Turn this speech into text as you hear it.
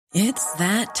It's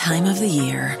that time of the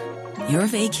year. Your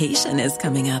vacation is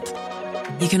coming up.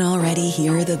 You can already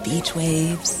hear the beach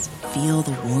waves, feel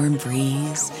the warm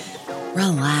breeze,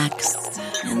 relax,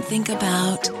 and think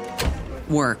about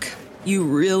work. You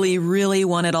really, really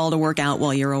want it all to work out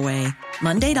while you're away.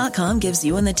 Monday.com gives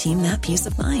you and the team that peace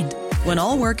of mind. When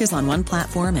all work is on one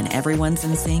platform and everyone's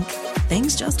in sync,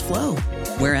 things just flow.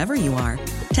 Wherever you are,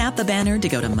 tap the banner to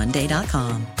go to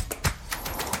Monday.com.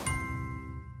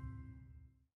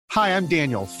 Hi, I'm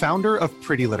Daniel, founder of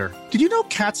Pretty Litter. Did you know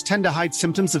cats tend to hide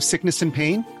symptoms of sickness and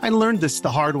pain? I learned this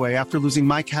the hard way after losing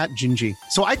my cat, Gingy.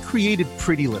 So I created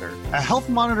Pretty Litter, a health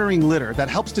monitoring litter that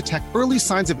helps detect early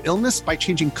signs of illness by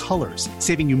changing colors,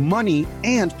 saving you money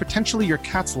and potentially your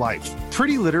cat's life.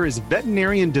 Pretty Litter is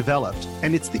veterinarian developed,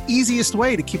 and it's the easiest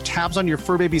way to keep tabs on your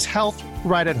fur baby's health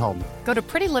right at home. Go to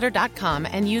prettylitter.com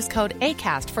and use code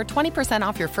ACAST for 20%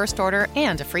 off your first order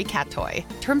and a free cat toy.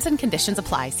 Terms and conditions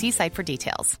apply. See site for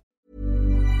details.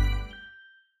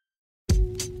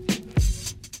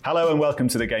 Hello and welcome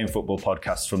to the Game Football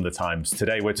Podcast from The Times.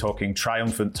 Today we're talking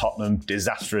triumphant Tottenham,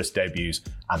 disastrous debuts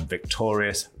and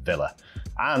victorious Villa.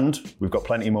 And we've got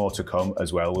plenty more to come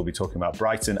as well. We'll be talking about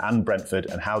Brighton and Brentford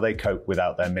and how they cope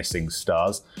without their missing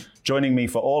stars. Joining me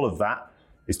for all of that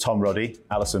is Tom Roddy,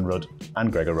 Alison Rudd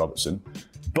and Gregor Robertson.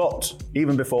 But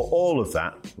even before all of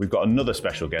that, we've got another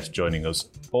special guest joining us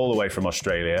all the way from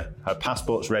Australia. Her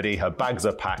passport's ready, her bags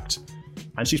are packed,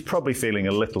 and she's probably feeling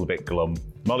a little bit glum.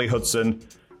 Molly Hudson,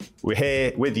 we're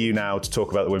here with you now to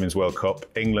talk about the Women's World Cup.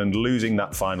 England losing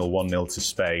that final 1-0 to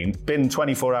Spain. Been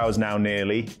 24 hours now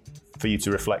nearly for you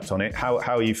to reflect on it. How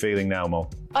are you feeling now, Mol?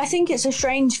 I think it's a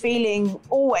strange feeling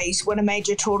always when a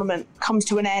major tournament comes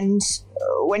to an end,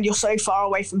 when you're so far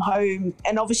away from home.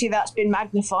 And obviously that's been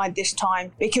magnified this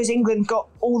time because England got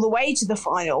all the way to the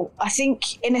final. I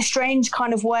think in a strange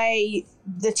kind of way,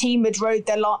 the team had rode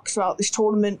their luck throughout this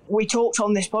tournament. We talked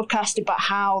on this podcast about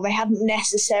how they hadn't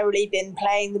necessarily been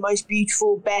playing the most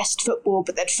beautiful, best football,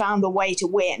 but they'd found a way to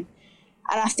win.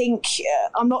 And I think,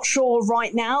 I'm not sure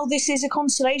right now this is a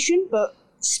consolation, but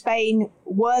Spain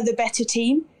were the better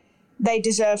team. They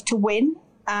deserved to win,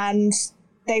 and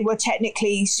they were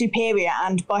technically superior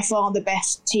and by far the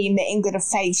best team that England have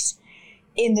faced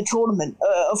in the tournament.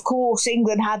 Of course,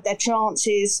 England had their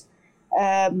chances.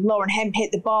 Lauren Hemp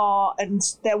hit the bar, and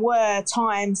there were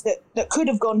times that could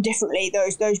have gone differently,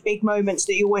 those big moments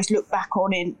that you always look back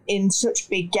on in such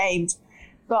big games.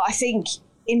 But I think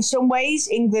in some ways,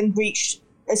 England reached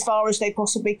as far as they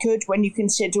possibly could when you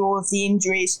consider all of the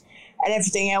injuries and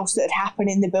everything else that had happened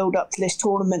in the build-up to this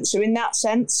tournament. So in that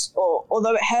sense,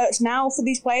 although it hurts now for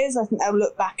these players, I think they'll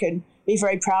look back and be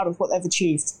very proud of what they've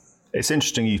achieved. It's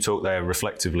interesting you talk there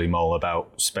reflectively, Mol,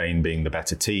 about Spain being the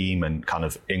better team and kind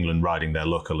of England riding their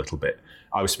luck a little bit.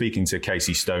 I was speaking to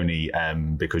Casey Stoney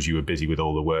because you were busy with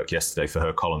all the work yesterday for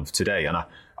her column for today, and I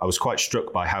was quite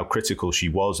struck by how critical she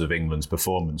was of England's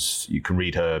performance. You can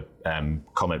read her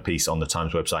comment piece on the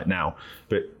Times website now,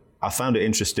 but I found it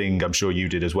interesting, I'm sure you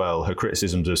did as well, her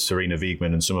criticisms of Sarina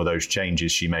Wiegman and some of those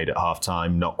changes she made at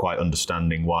half-time, not quite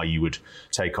understanding why you would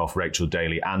take off Rachel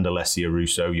Daly and Alessia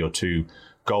Russo, your two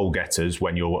goal-getters,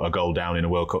 when you're a goal down in a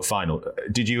World Cup final.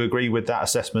 Did you agree with that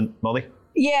assessment, Molly?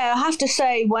 Yeah, I have to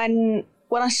say, when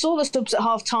I saw the subs at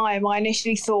half-time, I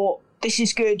initially thought, this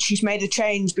is good, she's made a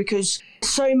change, because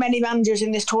so many managers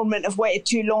in this tournament have waited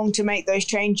too long to make those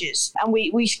changes. And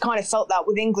we kind of felt that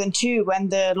with England too when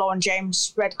the Lauren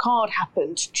James red card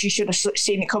happened. She should have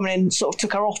seen it coming and sort of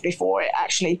took her off before it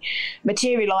actually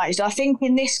materialised. I think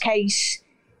in this case,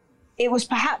 it was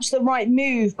perhaps the right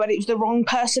move, but it was the wrong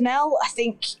personnel. I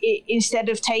think instead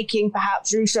of taking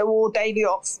perhaps Russo or Daly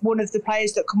off, one of the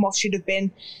players that come off should have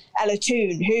been Ella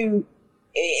Toone, who,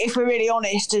 if we're really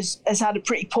honest, has had a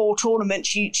pretty poor tournament.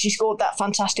 She scored that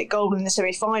fantastic goal in the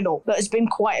semi-final, but has been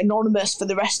quite anonymous for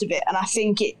the rest of it. And I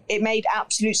think it made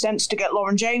absolute sense to get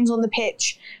Lauren James on the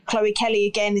pitch. Chloe Kelly,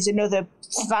 again, is another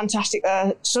fantastic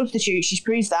substitute. She's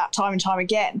proved that time and time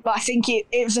again. But I think it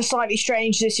was a slightly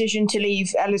strange decision to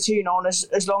leave Ella Toone on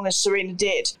as long as Sarina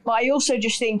did. But I also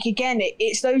just think, again,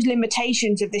 it's those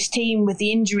limitations of this team with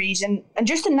the injuries and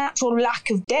just a natural lack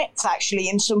of depth, actually,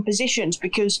 in some positions,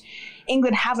 because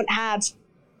England haven't had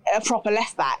a proper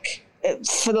left-back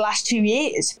for the last 2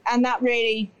 years. And that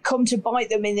really come to bite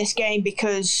them in this game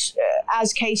because,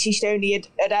 as Casey Stoney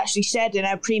had actually said in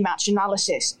her pre-match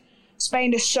analysis,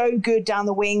 Spain are so good down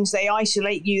the wings, they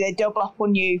isolate you, they double up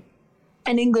on you,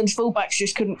 and England's fullbacks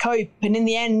just couldn't cope. And in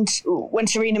the end, when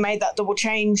Sarina made that double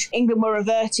change, England were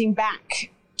reverting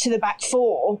back to the back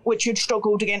four, which had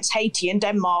struggled against Haiti and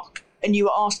Denmark, and you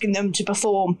were asking them to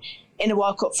perform in a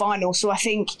World Cup final. So I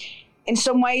think in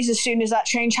some ways, as soon as that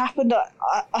change happened,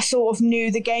 I sort of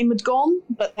knew the game had gone.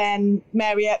 But then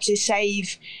Mary Earps'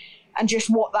 save and just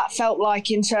what that felt like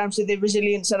in terms of the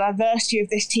resilience and adversity of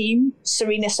this team.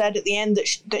 Sarina said at the end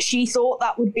that she thought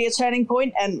that would be a turning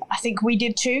point, and I think we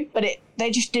did too, but they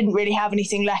just didn't really have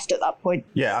anything left at that point.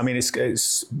 Yeah, I mean,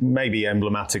 it's maybe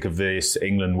emblematic of this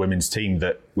England women's team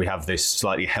that we have this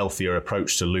slightly healthier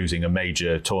approach to losing a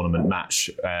major tournament match,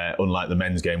 unlike the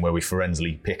men's game where we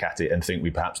forensically pick at it and think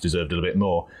we perhaps deserved a little bit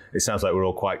more. It sounds like we're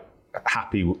all quite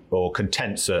happy or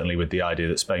content, certainly, with the idea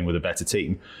that Spain were the better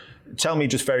team. Tell me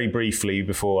just very briefly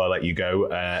before I let you go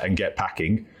and get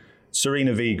packing.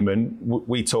 Sarina Wiegman,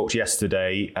 we talked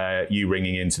yesterday, you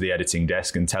ringing into the editing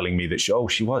desk and telling me that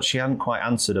she hadn't quite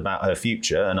answered about her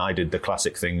future, and I did the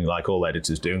classic thing like all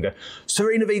editors do and go,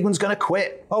 Sarina Wiegman's going to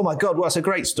quit. Oh my God, well, that's a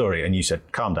great story. And you said,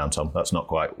 calm down, Tom, that's not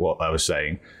quite what I was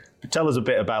saying. But tell us a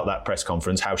bit about that press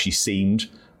conference, how she seemed,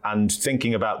 and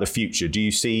thinking about the future. Do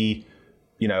you see,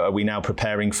 are we now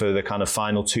preparing for the kind of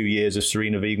final 2 years of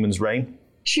Sarina Wiegman's reign?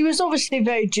 She was obviously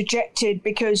very dejected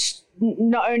because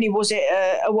not only was it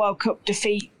a World Cup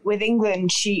defeat with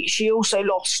England, she also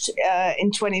lost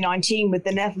in 2019 with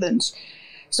the Netherlands.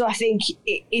 So I think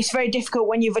it's very difficult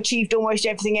when you've achieved almost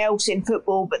everything else in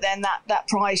football, but then that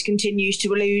prize continues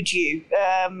to elude you.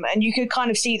 And you could kind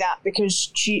of see that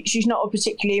because she's not a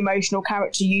particularly emotional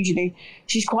character usually.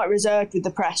 She's quite reserved with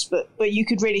the press, but you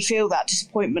could really feel that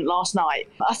disappointment last night.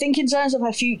 I think in terms of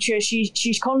her future,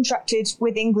 she's contracted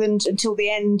with England until the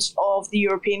end of the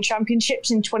European Championships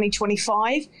in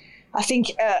 2025. I think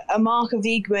a mark of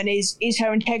Wiegman is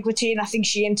her integrity, and I think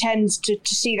she intends to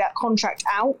see that contract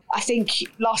out. I think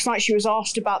last night she was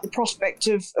asked about the prospect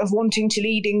of wanting to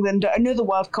lead England at another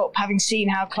World Cup, having seen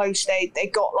how close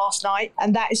they got last night,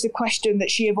 and that is the question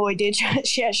that she avoided.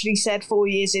 She actually said 4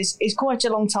 years is quite a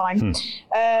long time.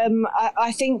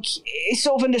 I think it's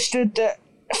sort of understood that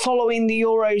following the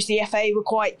Euros, the FA were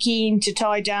quite keen to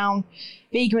tie down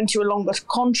Wiegman to a longer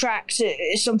contract.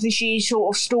 It's something she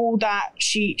sort of stalled at.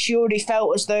 She already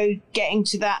felt as though getting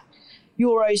to that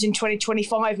Euros in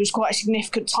 2025 was quite a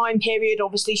significant time period.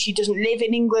 Obviously, she doesn't live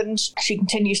in England. She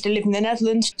continues to live in the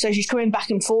Netherlands, so she's coming back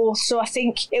and forth. So I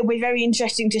think it'll be very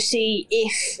interesting to see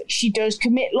if she does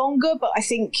commit longer, but I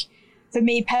think for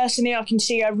me personally, I can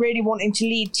see her really wanting to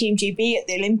lead Team GB at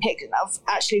the Olympics, and I've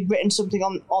actually written something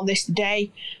on this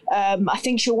today. I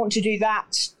think she'll want to do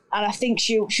that. And I think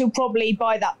she'll probably,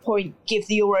 by that point, give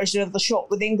the Euros another shot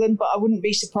with England, but I wouldn't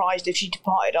be surprised if she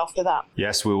departed after that.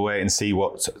 Yes, we'll wait and see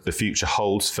what the future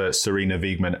holds for Sarina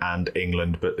Wiegman and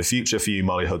England. But the future for you,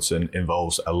 Molly Hudson,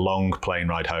 involves a long plane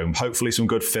ride home, hopefully some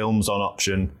good films on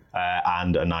option,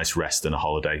 and a nice rest and a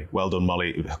holiday. Well done,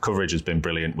 Molly. Coverage has been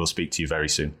brilliant. We'll speak to you very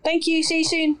soon. Thank you. See you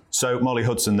soon. So Molly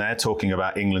Hudson there talking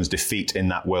about England's defeat in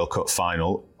that World Cup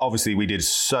final. Obviously, we did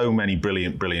so many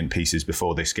brilliant pieces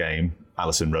before this game.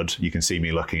 Alison Rudd, you can see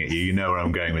me looking at you. You know where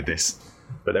I'm going with this.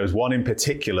 But there was one in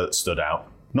particular that stood out.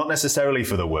 Not necessarily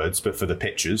for the words, but for the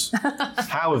pictures.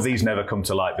 How have these never come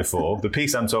to light before? The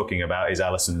piece I'm talking about is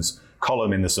Alison's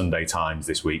column in the Sunday Times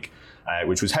this week,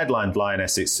 which was headlined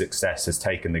 "Lioness's Success Has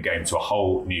Taken the Game to a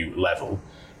Whole New Level."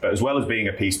 But as well as being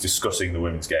a piece discussing the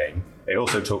women's game, it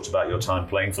also talks about your time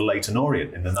playing for Leyton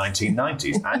Orient in the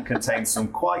 1990s and contains some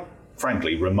quite,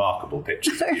 frankly, remarkable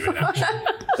pictures of you in action.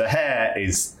 The hair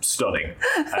is stunning.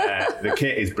 The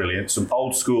kit is brilliant. Some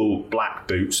old school black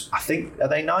boots. I think, are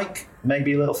they Nike?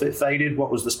 Maybe a little bit faded.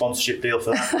 What was the sponsorship deal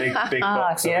for that big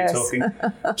box yes. that we're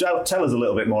talking? Tell us a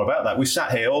little bit more about that. We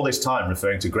sat here all this time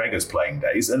referring to Gregor's playing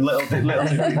days, and little did we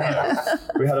know,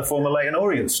 we had a former Leyton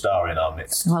Orient star in our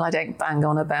midst. Well, I don't bang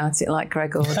on about it like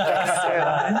Gregor does.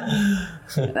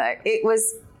 No, it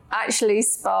was actually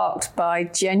sparked by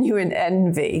genuine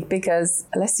envy because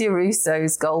Alessia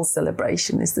Russo's goal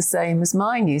celebration is the same as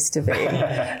mine used to be.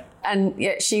 And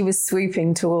yet she was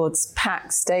swooping towards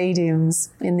packed stadiums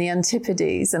in the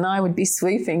Antipodes, and I would be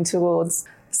swooping towards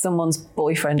someone's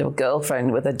boyfriend or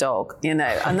girlfriend with a dog, and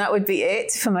that would be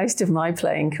it for most of my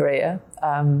playing career.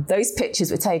 Those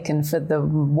pictures were taken for the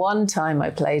one time I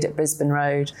played at Brisbane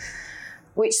Road,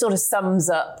 which sort of sums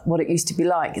up what it used to be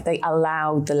like. They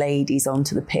allowed the ladies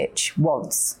onto the pitch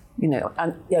once,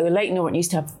 and Leyton Orient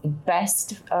used to have the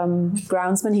best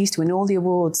groundsman. He used to win all the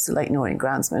awards to Leyton Orient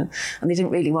groundsman, and they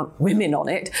didn't really want women on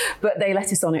it, but they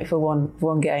let us on it for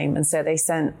one game, and so they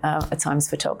sent a Times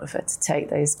photographer to take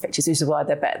those pictures, which is why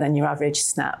they're better than your average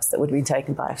snaps that would be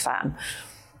taken by a fan.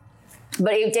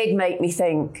 But it did make me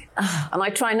think, and I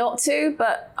try not to,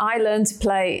 but I learned to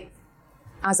play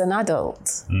as an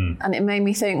adult, and it made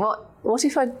me think, what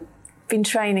if I'd been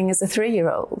training as a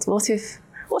 3-year-old? What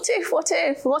what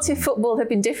if football had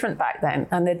been different back then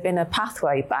and there'd been a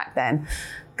pathway back then?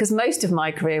 Because most of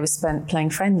my career was spent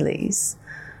playing friendlies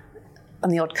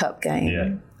and the odd cup game.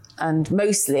 Yeah. And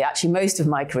most of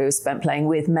my career was spent playing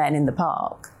with men in the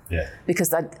park. Yeah.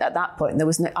 Because at that point,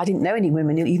 I didn't know any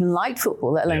women who even liked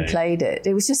football, let alone played it.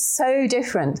 It was just so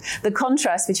different. The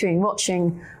contrast between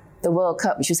watching the World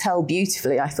Cup, which was held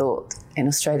beautifully, I thought, in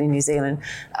Australia and New Zealand,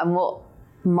 and what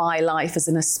my life as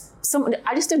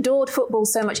I just adored football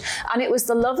so much. And it was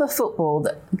the love of football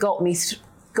that got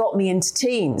me into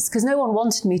teams, because no one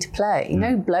wanted me to play.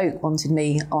 No bloke wanted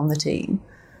me on the team.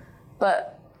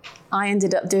 But I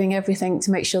ended up doing everything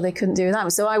to make sure they couldn't do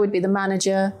that. So I would be the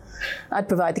manager, I'd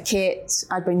provide the kit,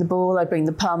 I'd bring the ball, I'd bring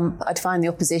the pump, I'd find the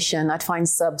opposition, I'd find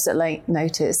subs at late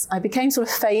notice. I became sort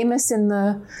of famous in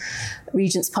the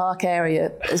Regent's Park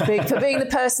area for being the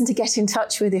person to get in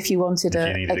touch with if you wanted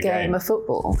a game of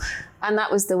football. And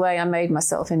that was the way I made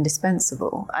myself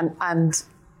indispensable. And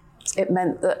it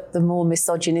meant that the more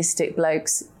misogynistic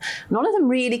blokes, none of them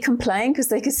really complained because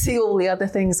they could see all the other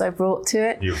things I brought to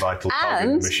it. Your vital cog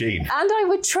in the machine. And I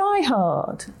would try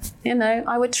hard.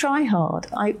 I would try hard.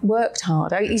 I worked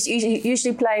hard. I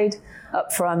usually played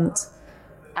up front,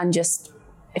 and just,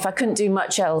 if I couldn't do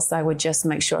much else, I would just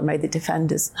make sure I made the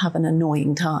defenders have an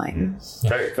annoying time.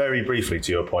 Very, very briefly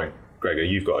to your point, Gregor,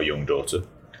 you've got a young daughter.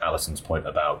 Alison's point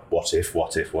about what if.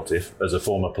 As a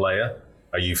former player,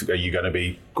 Are you going to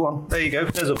be, go on, there you go,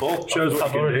 there's a ball, shows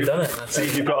what you can do. Done it. See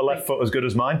if you've got a left foot as good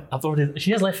as mine.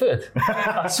 She is left-footed.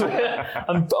 I swear.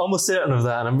 I'm almost certain of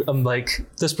that, and I'm like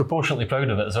disproportionately proud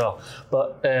of it as well.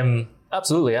 But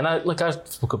absolutely, and I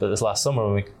spoke about this last summer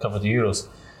when we covered the Euros.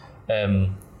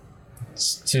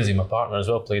 Susie, my partner as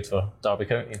well, played for Derby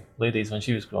County ladies when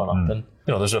she was growing up, and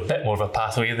there's a bit more of a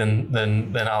pathway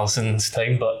than Alison's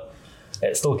time, but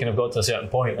it still kind of got to a certain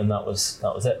point, and that was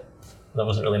it. There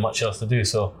wasn't really much else to do.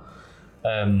 So,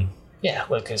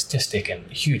 it's just taken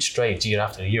huge strides year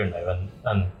after year now,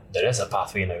 and there is a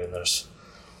pathway now, and there's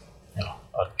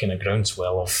a kind of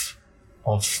groundswell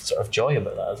of sort of joy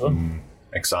about that as well.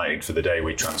 Excited for the day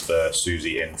we transfer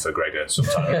Susie in for Gregor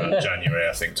sometime around January.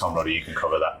 I think, Tom Roddy, you can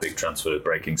cover that big transfer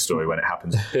breaking story when it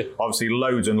happens. Obviously,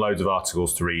 loads and loads of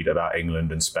articles to read about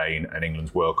England and Spain and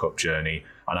England's World Cup journey.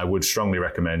 And I would strongly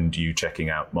recommend you checking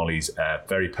out Molly's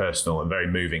very personal and very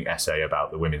moving essay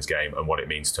about the women's game and what it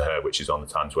means to her, which is on the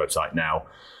Times website now.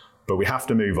 But we have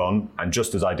to move on. And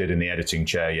just as I did in the editing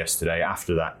chair yesterday,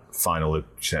 after that final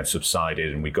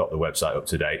subsided and we got the website up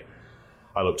to date,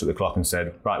 I looked at the clock and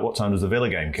said, right, what time does the Villa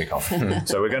game kick off?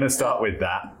 So we're going to start with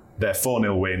that. Their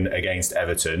 4-0 win against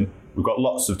Everton. We've got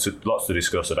lots to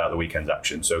discuss about the weekend's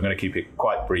action. So we're going to keep it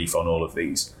quite brief on all of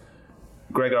these.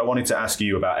 Gregor, I wanted to ask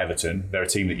you about Everton. They're a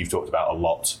team that you've talked about a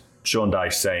lot. Sean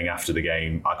Dyche saying after the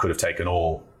game, I could have taken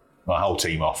my whole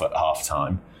team off at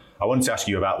half-time. I wanted to ask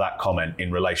you about that comment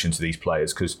in relation to these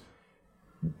players, because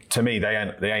to me, they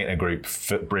ain't a group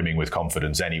brimming with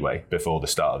confidence anyway before the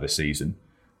start of the season.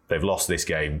 They've lost this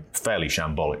game, fairly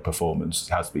shambolic performance,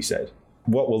 has to be said.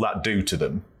 What will that do to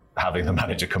them, having the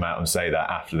manager come out and say that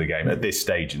after the game at this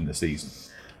stage in the season?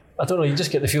 I don't know, you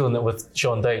just get the feeling that with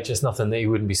Sean Dyche, it's nothing that he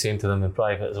wouldn't be saying to them in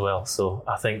private as well. So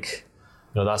I think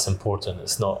that's important.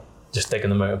 It's not just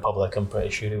digging them out in public. I'm pretty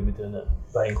sure he'll be doing it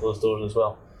behind closed doors as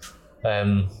well.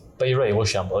 But you're right, it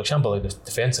was shambolic. Shambolic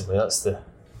defensively, that's the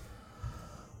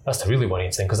really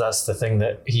worrying thing, because that's the thing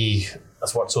that he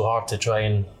has worked so hard to try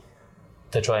and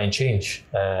change.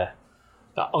 That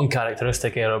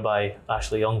uncharacteristic error by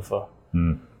Ashley Young for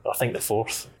I think the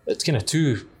fourth. It's kind of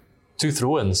two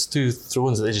throw-ins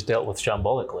that they just dealt with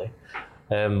shambolically.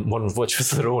 One of which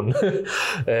was their own,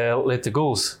 led to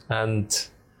goals. And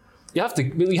you have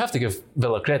to give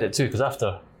Villa credit too, because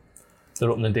after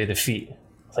their opening day defeat,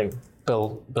 I think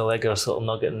Bill Egger's little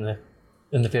nugget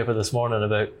in the paper this morning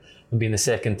about them being the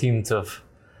second team to have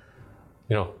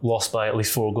lost by at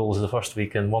least 4 goals in the first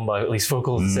week and won by at least 4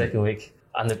 goals the second week.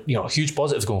 And huge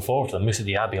positives going forward for them. Moussa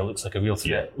Diaby looks like a real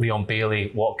threat. Yeah. Leon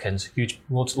Bailey, Watkins,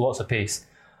 lots of pace.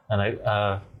 And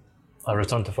a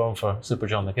return to form for Super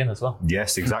John McGinn as well.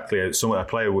 Yes, exactly. A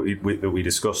player that we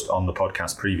discussed on the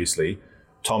podcast previously.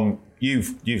 Tom,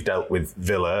 you've dealt with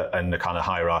Villa and the kind of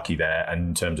hierarchy there, and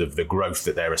in terms of the growth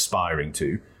that they're aspiring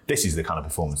to. This is the kind of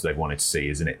performance they've wanted to see,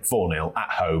 isn't it? 4-0 at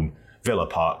home, Villa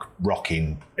Park,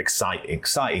 rocking,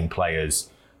 exciting players,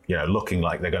 looking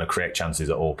like they're going to create chances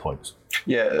at all points.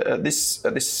 Yeah, at this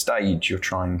stage, you're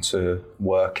trying to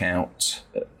work out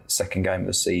second game of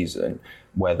the season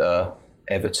whether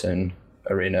Everton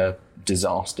are in a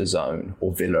disaster zone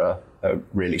or Villa are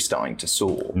really starting to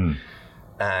soar.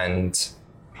 And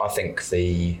I think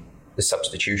the the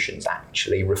substitutions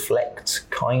actually reflect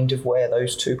kind of where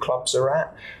those two clubs are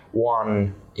at.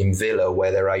 One in Villa,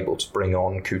 where they're able to bring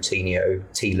on Coutinho,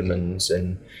 Tielemans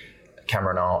and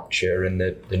Cameron Archer and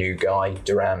the new guy,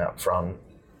 Duran up front.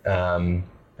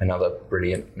 Another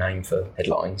brilliant name for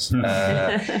headlines.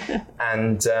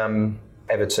 And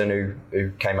Everton,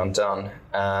 who came undone.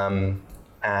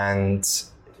 And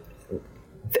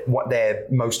what their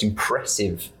most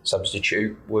impressive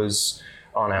substitute was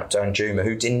Arnaut Danjuma,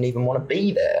 who didn't even want to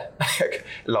be there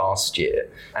last year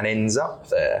and ends up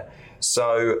there.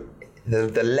 So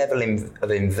the level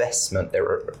of investment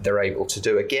they're able to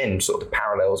do, again, sort of the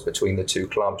parallels between the two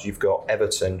clubs. You've got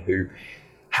Everton, who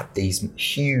had these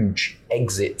huge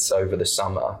exits over the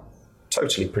summer,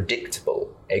 totally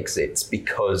predictable exits,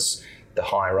 because the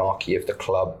hierarchy of the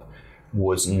club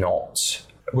was not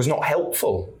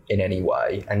helpful in any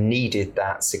way and needed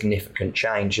that significant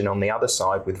change. And on the other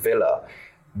side with Villa,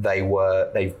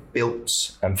 they've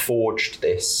built and forged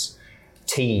this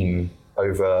team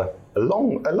over a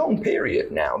long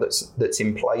period now that's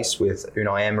in place with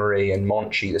Unai Emery and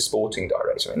Monchi, the sporting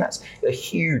director. And that's a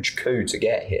huge coup to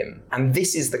get him. And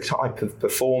this is the type of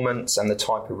performance and the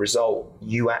type of result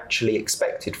you actually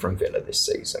expected from Villa this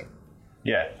season.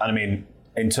 Yeah, and I mean,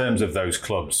 in terms of those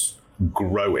clubs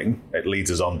growing, it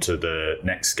leads us on to the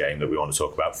next game that we want to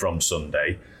talk about from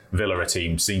Sunday. Villa, a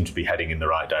team, seem to be heading in the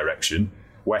right direction.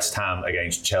 West Ham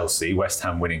against Chelsea. West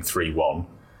Ham winning 3-1.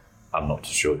 I'm not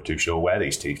too sure where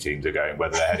these two teams are going,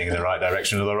 whether they're heading in the right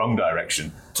direction or the wrong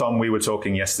direction. Tom, we were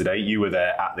talking yesterday. You were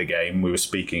there at the game. We were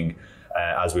speaking,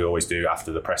 as we always do,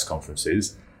 after the press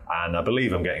conferences. And I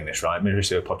believe I'm getting this right.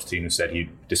 Mauricio Pochettino said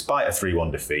despite a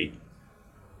 3-1 defeat,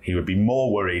 he would be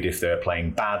more worried if they're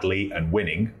playing badly and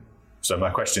winning. So my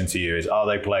question to you is, are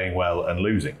they playing well and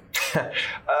losing?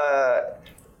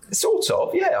 Sort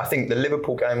of, yeah. I think the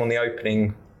Liverpool game on the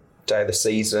opening day of the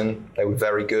season, they were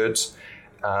very good.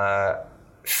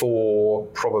 For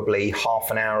probably half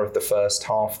an hour of the first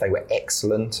half, they were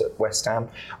excellent at West Ham.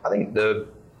 I think the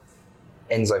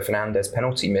Enzo Fernandez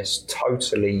penalty miss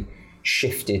totally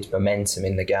shifted momentum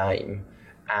in the game.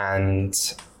 And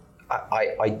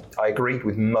I agreed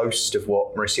with most of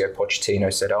what Mauricio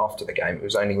Pochettino said after the game. It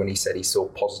was only when he said he saw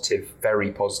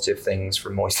very positive things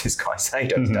from Moises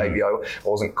Caicedo's debut I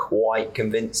wasn't quite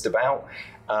convinced about.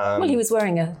 Well, he was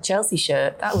wearing a Chelsea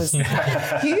shirt. That was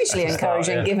hugely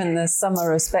encouraging, given the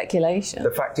summer of speculation.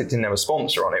 The fact it didn't have a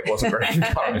sponsor on it wasn't very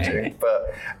encouraging.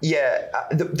 But yeah,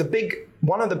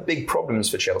 one of the big problems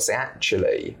for Chelsea,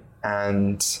 actually,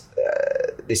 and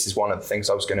this is one of the things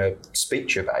I was going to speak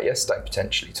to you about yesterday,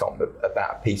 potentially, Tom,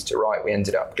 about a piece to write. We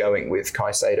ended up going with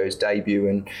Caicedo's debut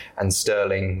and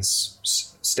Sterling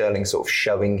sort of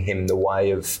showing him the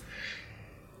way of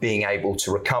being able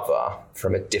to recover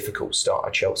from a difficult start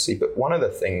at Chelsea. But one of the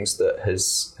things that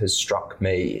has struck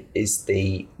me is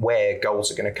where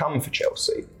goals are going to come for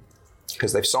Chelsea,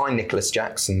 because they've signed Nicholas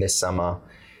Jackson this summer,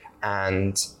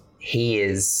 and he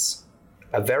is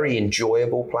a very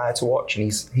enjoyable player to watch,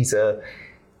 and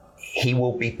he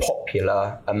will be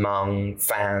popular among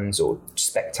fans or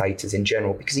spectators in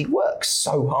general because he works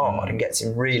so hard and gets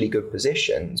in really good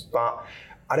positions. But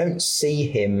I don't see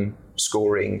him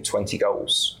scoring 20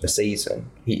 goals a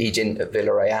season. He didn't at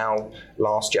Villarreal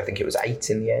last year. I think it was 8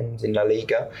 in the end in La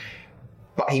Liga.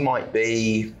 But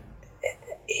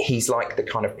he's like the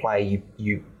kind of player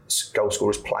you goal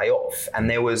scorers play off. And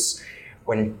there was,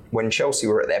 when Chelsea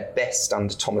were at their best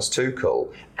under Thomas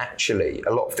Tuchel, actually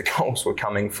a lot of the goals were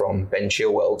coming from Ben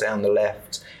Chilwell down the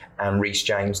left and Reece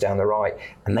James down the right,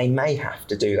 and they may have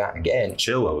to do that again.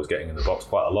 Chilwell was getting in the box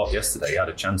quite a lot yesterday. He had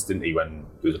a chance, didn't he, when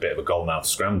there was a bit of a goal-mouth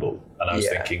scramble, and I was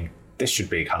thinking, this should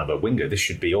be kind of a winger. This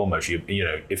should be almost,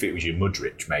 if it was your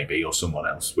Mudryk maybe, or someone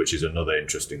else, which is another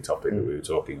interesting topic that we were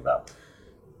talking about.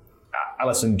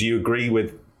 Alison, do you agree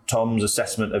with Tom's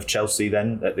assessment of Chelsea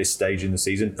then at this stage in the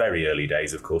season? Very early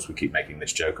days, of course. We keep making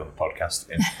this joke on the podcast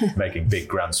in making big,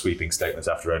 grand, sweeping statements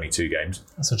after only 2 games.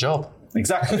 That's a job.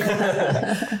 Exactly.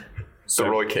 So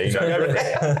Roy Keane. So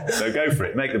go for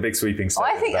it. Make the big sweeping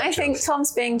statement. I think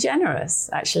Tom's being generous,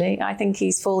 actually. I think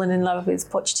he's fallen in love with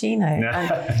Pochettino.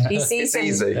 And he sees him.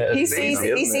 He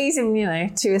sees him,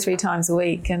 2 or 3 times a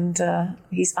week, and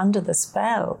he's under the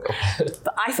spell.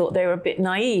 But I thought they were a bit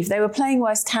naive. They were playing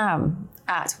West Ham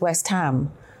at West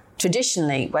Ham.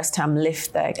 Traditionally, West Ham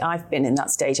I've been in that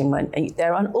stadium when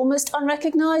they're almost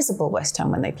unrecognisable, West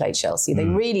Ham, when they played Chelsea. They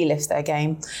really lift their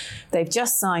game. They've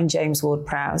just signed James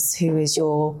Ward-Prowse, who is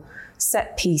your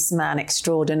set-piece man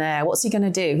extraordinaire. What's he going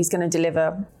to do? He's going to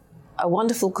deliver a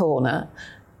wonderful corner,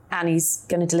 and he's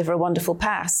going to deliver a wonderful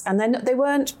pass. And then they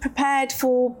weren't prepared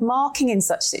for marking in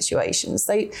such situations.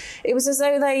 It was as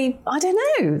though they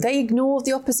ignored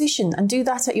the opposition and do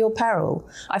that at your peril.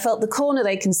 I felt the corner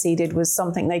they conceded was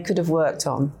something they could have worked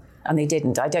on, and they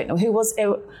didn't. I don't know who was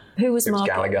marking.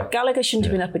 Gallagher. Gallagher shouldn't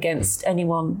have been up against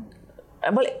anyone.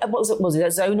 Well, was it a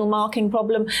zonal marking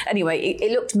problem? Anyway,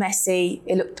 it looked messy.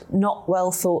 It looked not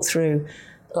well thought through.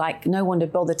 Like no one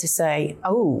had bothered to say,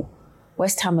 oh,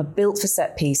 West Ham are built for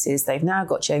set pieces. They've now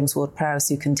got James Ward-Prowse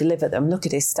who can deliver them. Look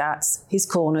at his stats. His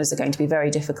corners are going to be very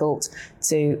difficult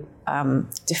to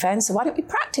defend. So why don't we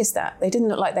practice that? They didn't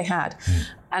look like they had.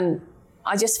 And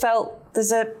I just felt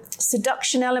there's a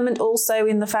seduction element also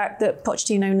in the fact that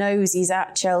Pochettino knows he's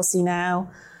at Chelsea now,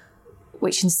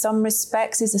 which in some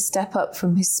respects is a step up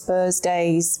from his Spurs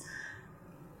days.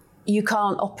 You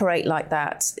can't operate like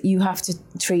that. You have to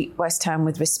treat West Ham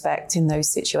with respect in those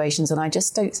situations, and I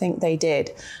just don't think they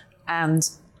did. And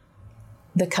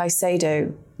the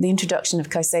introduction of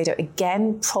Caicedo,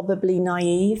 again, probably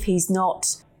naive. He's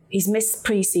missed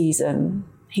pre-season.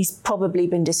 He's probably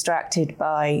been distracted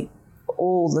by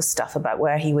all the stuff about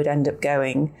where he would end up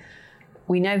going.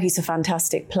 We know he's a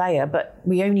fantastic player, but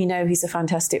we only know he's a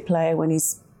fantastic player when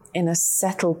he's in a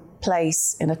settled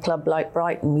place in a club like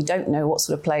Brighton. We don't know what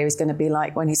sort of player he's going to be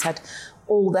like when he's had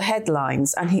all the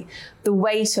headlines. And the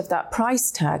weight of that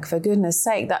price tag, for goodness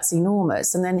sake, that's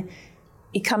enormous. And then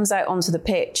he comes out onto the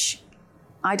pitch.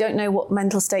 I don't know what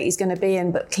mental state he's going to be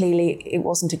in, but clearly it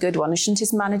wasn't a good one. Shouldn't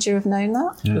his manager have known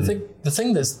that? The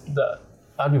thing that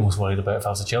I'd be most worried about if I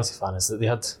was a Chelsea fan is that they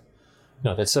had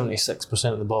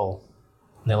 76% of the ball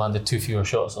and they landed 2 fewer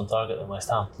shots on target than West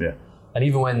Ham. Yeah. And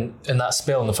even when, in that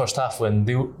spell in the first half, when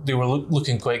they were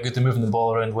looking quite good, they're moving the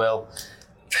ball around well,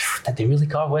 did they really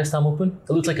carve West Ham open?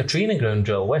 It looked like a training ground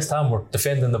drill. West Ham were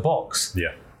defending the box.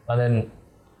 Yeah. And then,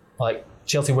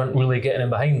 Chelsea weren't really getting in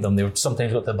behind them. They would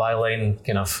sometimes got the byline,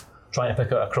 kind of trying to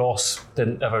pick out a cross,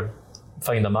 didn't ever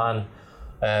find a man.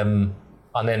 And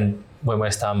then when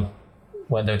West Ham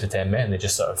went down to 10 men, they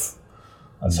just sort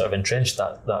of entrenched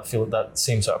that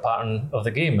same sort of pattern of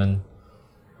the game, and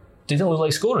they didn't look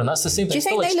like scoring. That's the same thing. It's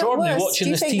still extraordinary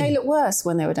watching this team. Do you think they look worse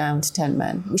when they were down to 10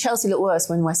 men? Chelsea looked worse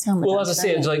when West Ham were down to 10 men. Well, as I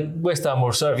say, it's like West Ham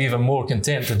were sort of even more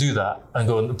content to do that and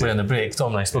go and play on the break.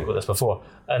 Tom and I spoke about this before.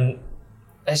 And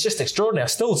it's just extraordinary. I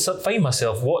still find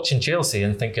myself watching Chelsea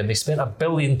and thinking they spent £1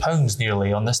 billion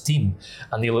nearly on this team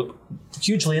and they look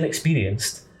hugely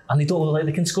inexperienced and they don't look like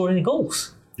they can score any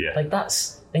goals. Yeah. Like,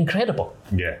 that's incredible.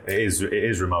 Yeah, it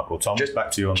is remarkable. Tom, just back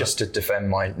to you on just to defend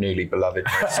my newly beloved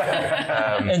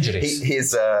injuries.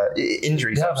 His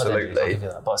injuries, absolutely.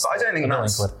 But I don't think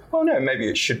that's... Well, no, maybe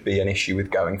it should be an issue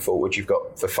with going forward. You've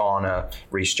got Fofana,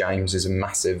 Reece James is a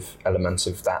massive element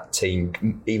of that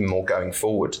team, even more going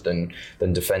forward than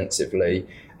defensively.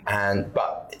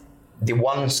 But the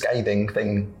one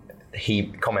scathing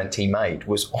comment he made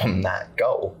was on that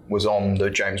goal, was on the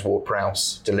James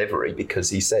Ward-Prowse delivery, because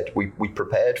he said we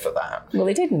prepared for that. Well,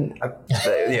 he didn't. It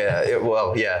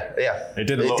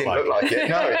didn't look like it.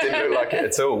 No, it didn't look like it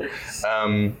at all.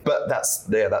 But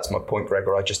that's my point,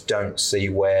 Gregor. I just don't see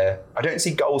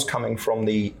goals coming from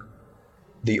the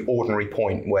ordinary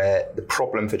point where the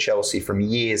problem for Chelsea from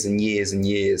years and years and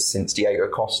years since Diego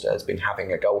Costa has been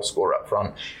having a goal scorer up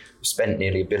front. Spent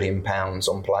nearly £1 billion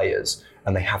on players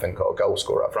and they haven't got a goal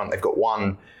scorer up front. They've got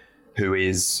one who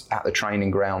is at the training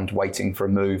ground waiting for a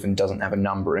move and doesn't have a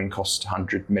number and cost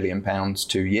 £100 million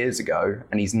 2 years ago,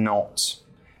 and he's not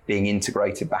being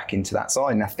integrated back into that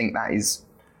side. And I think that is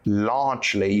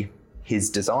largely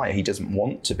his desire. He doesn't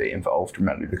want to be involved.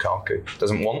 Remember, Lukaku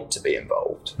doesn't want to be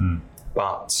involved.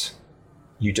 But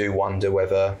you do wonder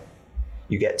whether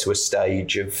you get to a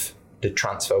stage of the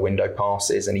transfer window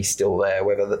passes and he's still there,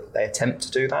 whether they attempt to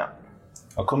do that.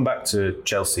 I'll come back to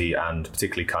Chelsea and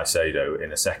particularly Caicedo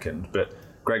in a second, but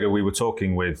Gregor, we were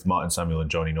talking with Martin Samuel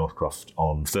and Johnny Northcroft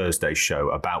on Thursday's show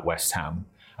about West Ham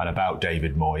and about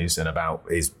David Moyes and about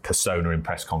his persona in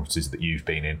press conferences that you've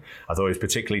been in. I thought it was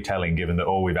particularly telling, given that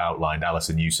all we've outlined,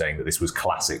 Alison, you saying that this was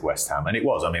classic West Ham, and it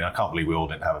was. I mean, I can't believe we all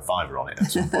didn't have a fiver on it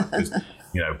at some point, because,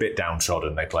 a bit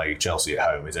downtrodden, they play Chelsea at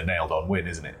home is a nailed-on win,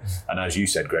 isn't it? And as you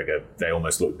said, Gregor, they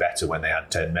almost looked better when they had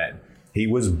 10 men. He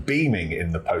was beaming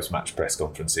in the post-match press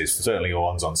conferences, certainly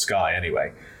ones on Sky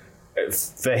anyway.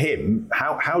 For him,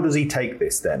 how does he take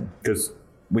this then? Because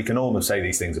we can almost say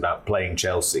these things about playing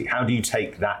Chelsea. How do you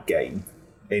take that game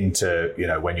into,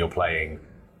 when you're playing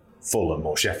Fulham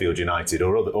or Sheffield United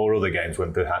or other games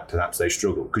when perhaps they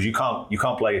struggle? Because you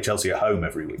can't play a Chelsea at home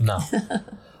every week. No.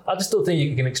 I just don't think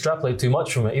you can extrapolate too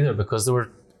much from it either, because there were,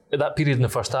 at that period in the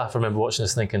first half, I remember watching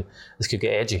this thinking, this could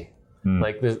get edgy.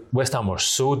 Like the West Ham were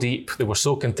so deep, they were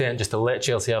so content just to let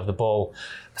Chelsea have the ball.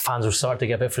 The fans were starting to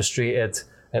get a bit frustrated.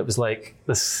 It was like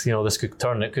this could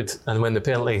turn. It could, and when the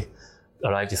penalty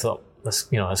arrived, you thought this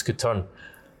could turn.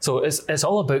 So it's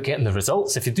all about getting the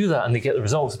results. If you do that and they get the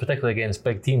results, particularly against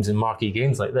big teams in marquee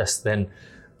games like this, then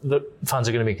the fans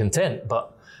are going to be content.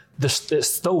 But it's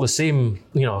still the same,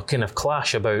 kind of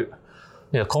clash about,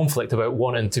 conflict about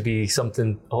wanting to be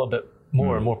something a little bit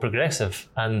more and more progressive.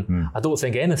 And I don't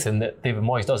think anything that David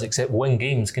Moyes does except win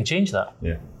games can change that.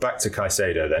 Yeah. Back to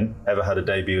Caicedo then. Ever had a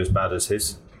debut as bad as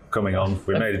his? Coming on,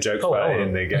 we made a joke about it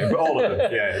in the game, but all of them,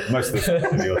 yeah, most of the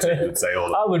fans in your team would say all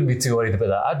of them. I wouldn't be too worried about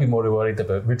that. I'd be more worried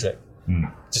about Mudryk.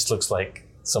 Just looks like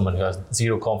someone who has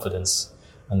zero confidence,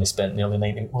 and they spent nearly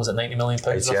 90 million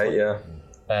pounds? 88,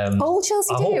 yeah. All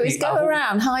Chelsea do is go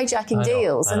around hijacking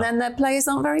deals, and then their players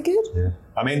aren't very good. Yeah.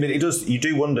 I mean, but you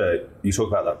do wonder, you talk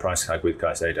about that price tag with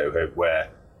Caicedo, where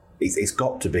it's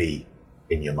got to be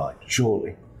in your mind,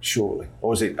 surely.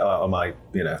 Or is it, am I,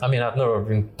 I mean, I've never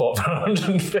been bought for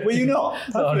 150. Were you not?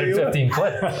 115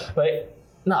 quid. But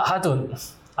no, I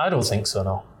don't think so,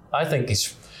 no. I think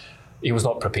he was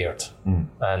not prepared.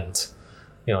 And,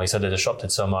 he's had a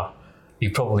disrupted summer. He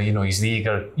probably, he's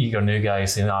the eager new guy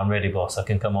saying, I'm ready, boss, I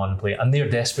can come on and play. And they're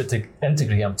desperate to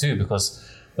integrate him too, because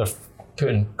they're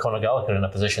putting Conor Gallagher in a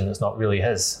position that's not really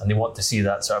his. And they want to see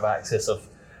that sort of access of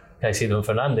Caicedo and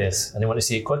Fernandes, and they want to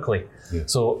see it quickly. Yeah.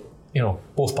 So,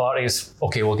 both parties,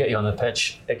 okay, we'll get you on the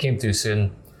pitch. It came too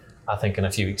soon. I think in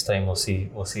a few weeks' time we'll see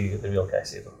the real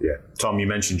Caicedo. Yeah. Tom, you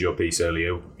mentioned your piece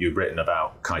earlier. You've written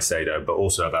about Caicedo, but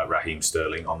also about Raheem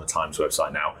Sterling on the Times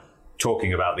website now,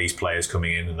 talking about these players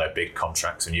coming in and their big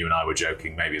contracts, and you and I were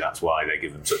joking, maybe that's why they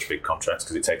give them such big contracts,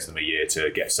 because it takes them a year to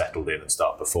get settled in and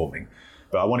start performing.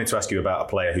 But I wanted to ask you about a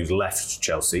player who's left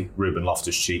Chelsea, Ruben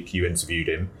Loftus-Cheek. You interviewed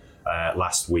him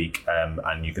last week,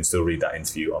 and you can still read that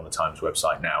interview on the Times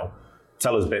website now.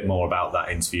 Tell us a bit more about that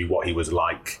interview, what he was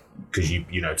like, because you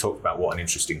talked about what an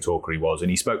interesting talker he was,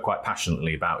 and he spoke quite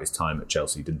passionately about his time at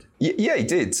Chelsea, didn't he? Yeah, he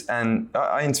did. And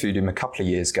I interviewed him a couple of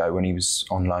years ago when he was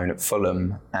on loan at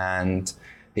Fulham, and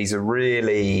he's a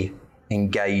really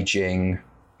engaging,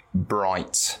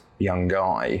 bright young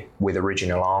guy with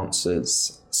original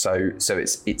answers. So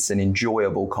it's an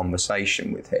enjoyable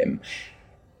conversation with him.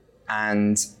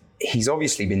 And he's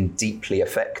obviously been deeply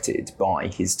affected by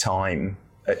his time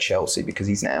at Chelsea, because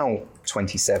he's now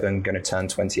 27, going to turn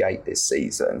 28 this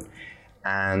season,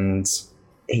 and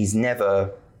he's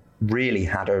never really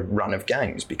had a run of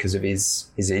games because of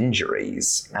his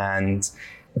injuries. And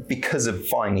because of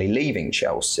finally leaving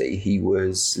Chelsea, he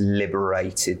was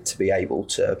liberated to be able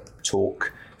to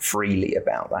talk freely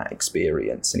about that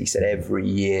experience. And he said, every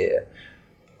year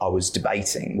I was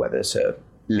debating whether to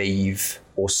leave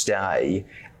or stay,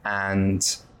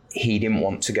 and he didn't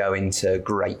want to go into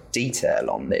great detail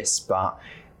on this, but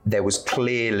there was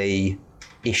clearly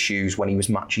issues when he was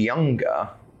much younger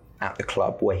at the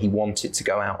club where he wanted to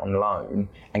go out on loan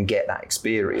and get that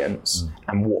experience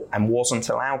and wasn't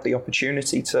allowed the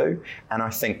opportunity to. And I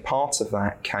think part of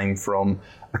that came from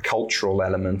a cultural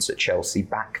element at Chelsea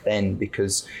back then,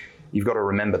 because you've got to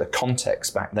remember the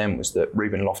context back then was that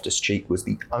Ruben Loftus-Cheek was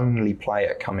the only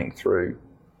player coming through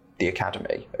the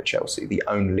academy at Chelsea, the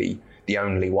only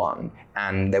one,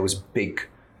 and there was big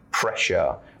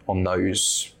pressure on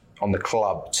the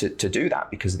club to do that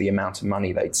because of the amount of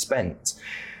money they'd spent.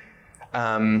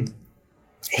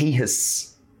 He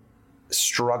has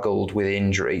struggled with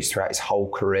injuries throughout his whole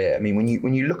career. I mean,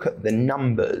 when you look at the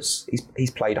numbers,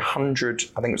 he's played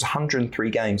 103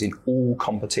 games in all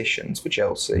competitions for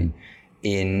Chelsea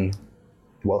in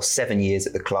 7 years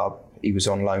at the club. He was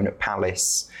on loan at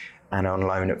Palace and on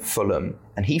loan at Fulham.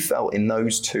 And he felt in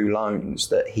those two loans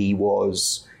that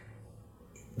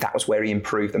that was where he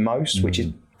improved the most, which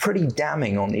is pretty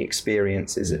damning on the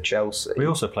experiences at Chelsea. He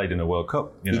also played in a World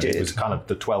Cup. He did. He was kind of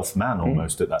the 12th man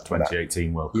almost at that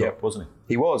 2018 World Cup, wasn't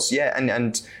he? He was, yeah.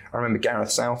 And I remember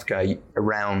Gareth Southgate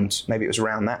maybe it was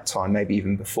around that time, maybe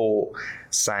even before,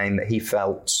 saying that he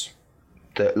felt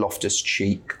that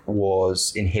Loftus-Cheek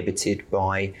was inhibited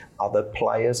by other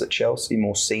players at Chelsea,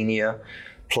 more senior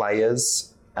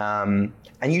players. And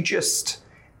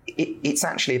it's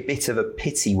actually a bit of a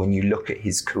pity when you look at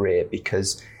his career,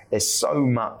 because there's so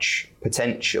much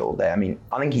potential there. I mean,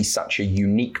 I think he's such a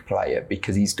unique player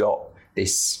because he's got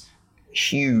this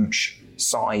huge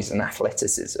size and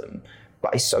athleticism,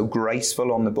 but he's so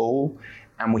graceful on the ball,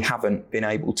 and we haven't been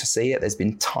able to see it. There's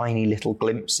been tiny little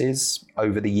glimpses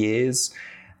over the years.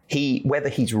 Whether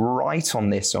he's right on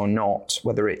this or not,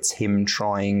 whether it's him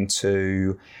trying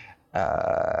to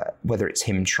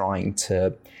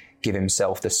give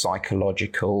himself the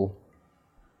psychological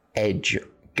edge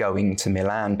going to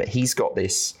Milan, but he's got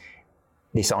this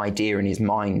idea in his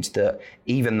mind that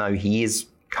even though he is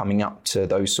coming up to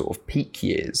those sort of peak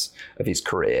years of his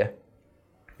career,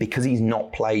 because he's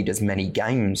not played as many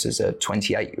games as a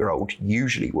 28-year-old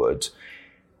usually would,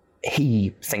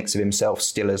 he thinks of himself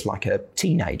still as like a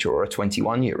teenager or a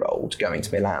 21-year-old going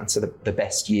to Milan. So the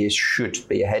best years should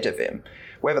be ahead of him.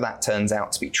 Whether that turns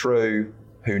out to be true,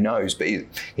 who knows? But he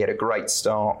had a great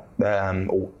start,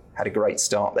 or had a great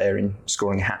start there in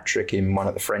scoring a hat-trick in one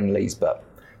of the friendlies, but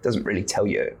doesn't really tell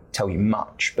you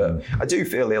much. But I do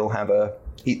feel he'll have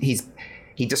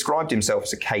he described himself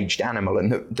as a caged animal,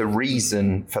 and the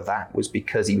reason for that was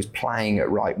because he was playing at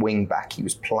right wing back. He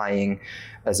was playing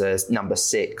as a number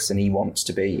 6, and he wants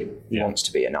to be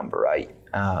a number 8.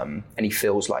 And he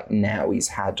feels like now he's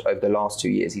had, over the last 2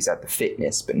 years, he's had the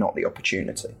fitness but not the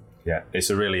opportunity. Yeah, it's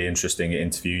a really interesting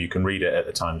interview. You can read it at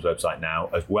the Times website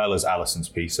now, as well as Alison's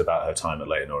piece about her time at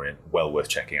Leyton Orient. Well worth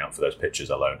checking out for those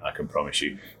pictures alone, I can promise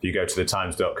you. If you go to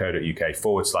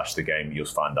thetimes.co.uk/the game, you'll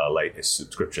find our latest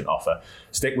subscription offer.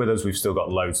 Stick with us, we've still got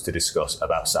loads to discuss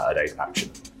about Saturday's action.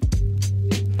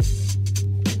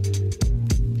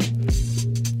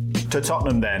 To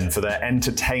Tottenham then for their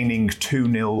entertaining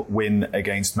 2-0 win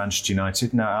against Manchester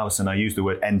United. Now, Alison, I use the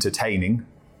word entertaining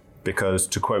because,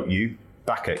 to quote you,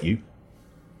 back at you.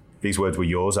 These words were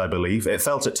yours, I believe. It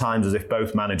felt at times as if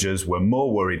both managers were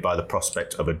more worried by the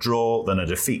prospect of a draw than a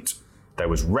defeat. There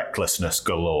was recklessness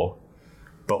galore,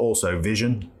 but also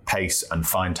vision, pace and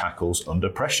fine tackles under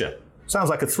pressure. Sounds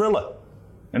like a thriller.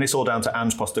 And it's all down to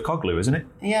Ange Postecoglou, isn't it?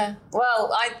 Yeah.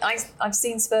 Well, I've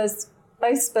seen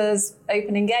both Spurs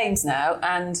opening games now,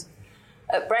 and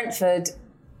at Brentford,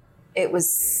 there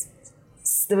was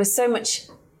so much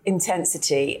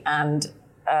intensity and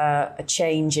a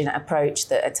change in approach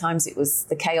that at times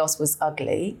the chaos was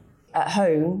ugly. At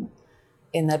home,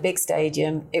 in the big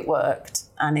stadium, it worked,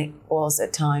 and it was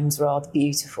at times rather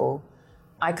beautiful.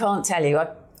 I can't tell you,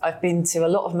 I've been to a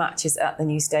lot of matches at the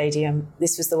new stadium.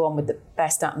 This was the one with the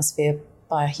best atmosphere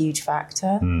by a huge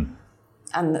factor.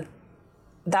 And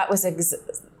that was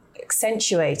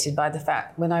accentuated by the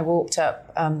fact when I walked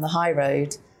up the high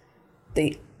road,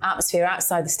 the atmosphere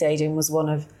outside the stadium was one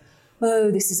of,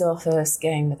 oh, this is our first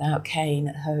game without Kane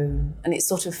at home. And it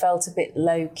sort of felt a bit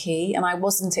low-key, and I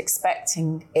wasn't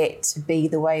expecting it to be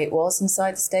the way it was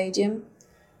inside the stadium.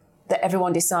 That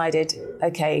everyone decided,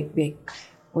 OK, we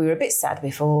were a bit sad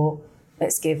before,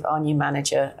 let's give our new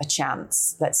manager a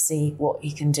chance. Let's see what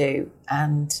he can do.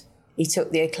 And he took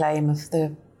the acclaim of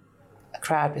the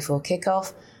crowd before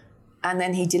kickoff, and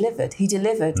then he delivered. He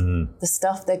delivered the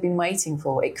stuff they've been waiting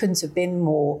for. It couldn't have been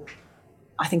more...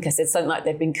 I think I said something like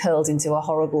they've been curled into a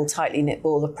horrible, tightly knit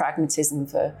ball of pragmatism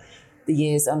for the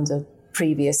years under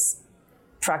previous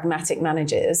pragmatic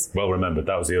managers. Well remembered.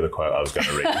 That was the other quote I was going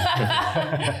to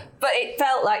read. But it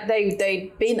felt like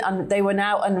they were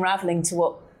now unravelling to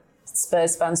what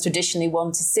Spurs fans traditionally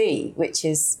want to see, which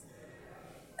is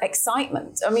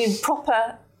excitement. I mean,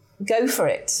 proper, go for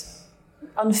it,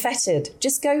 unfettered.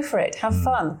 Just go for it, have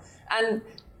fun. And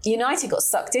United got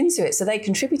sucked into it, so they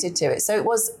contributed to it. So it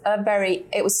was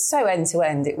so end to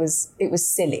end. It was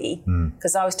silly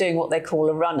because I was doing what they call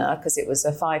a runner, because it was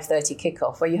a 5:30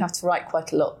 kickoff where you have to write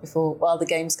quite a lot while the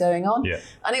game's going on. Yeah.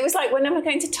 And it was like, when am I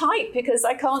going to type? Because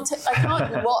I can't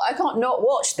not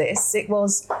watch this. It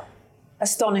was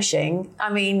astonishing.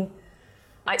 I mean,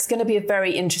 it's going to be a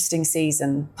very interesting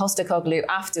season. Postecoglou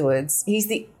afterwards,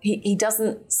 he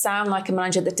doesn't sound like a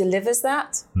manager that delivers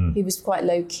that. He was quite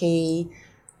low key,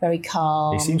 very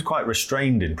calm. He seems quite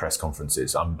restrained in press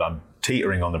conferences. I'm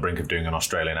teetering on the brink of doing an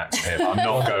Australian accent here, but I'm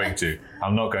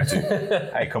not going to.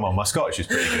 Hey, come on, my Scottish is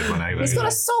pretty good. He's got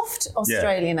a soft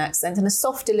Australian accent and a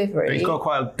soft delivery. But he's got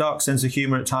quite a dark sense of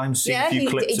humour at times. Seen a few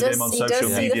clips of him on social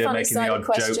media making the odd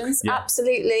joke. Yeah.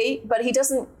 Absolutely, but he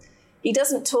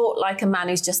doesn't talk like a man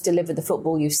who's just delivered the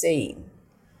football you've seen.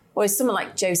 Whereas someone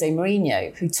like Jose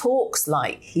Mourinho, who talks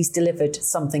like he's delivered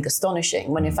something astonishing,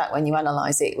 when in fact, when you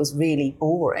analyse it, it was really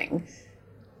boring.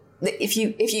 If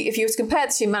you were to compare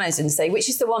the two managers and say which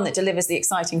is the one that delivers the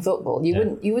exciting football,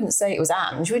 you wouldn't say it was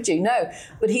Ange, would you? No,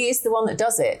 but he is the one that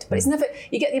does it. But it's never.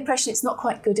 You get the impression it's not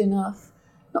quite good enough,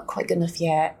 not quite good enough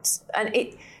yet, and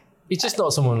it. He's just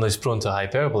not someone who's prone to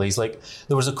hyperbole. He's like,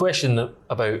 there was a question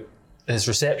about his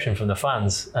reception from the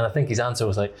fans, and I think his answer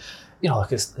was like,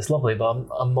 look, it's lovely, but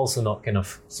I'm also not kind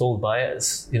of sold by it.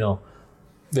 It's,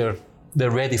 they're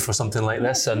ready for something like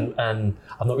this, and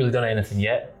I've not really done anything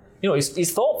yet.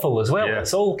 He's thoughtful as well. Yeah.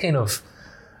 It's all kind of,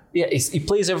 he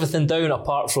plays everything down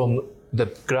apart from the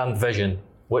grand vision,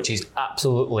 which he's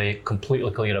absolutely, completely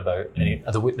clear about, and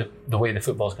the way the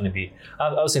football's going to be.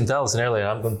 I was saying to Alison earlier,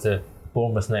 I'm going to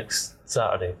Bournemouth next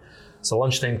Saturday. So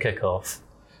lunchtime kick-off,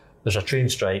 there's a train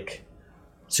strike.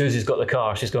 Susie's got the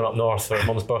car, she's going up north for her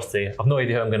mum's birthday. I've no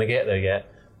idea how I'm going to get there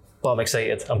yet, but I'm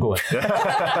excited, I'm going.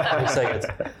 I'm excited.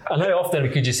 And how often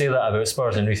could you say that about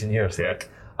Spurs in recent years? Yeah.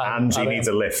 Angie needs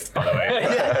a lift, by the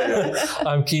way.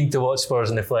 I'm keen to watch Spurs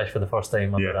in the flesh for the first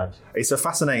time under Angie. It's a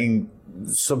fascinating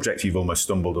subject you've almost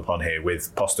stumbled upon here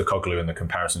with Postecoglou and the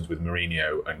comparisons with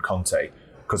Mourinho and Conte.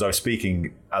 Because I was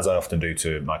speaking, as I often do,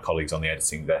 to my colleagues on the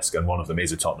editing desk, and one of them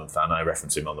is a Tottenham fan. I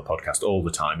reference him on the podcast all the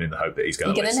time in the hope that he's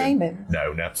going to listen. Are you going to name him?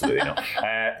 No, absolutely not.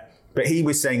 But he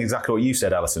was saying exactly what you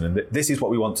said, Alison, and this is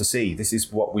what we want to see. This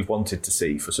is what we've wanted to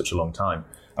see for such a long time.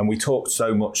 And we talked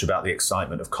so much about the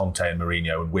excitement of Conte and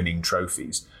Mourinho and winning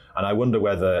trophies. And I wonder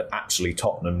whether actually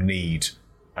Tottenham need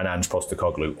an Ange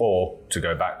Postecoglou, or, to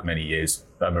go back many years,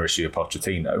 a Mauricio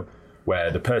Pochettino,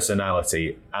 where the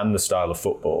personality and the style of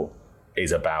football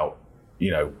is about,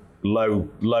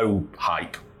 low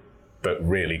hype, but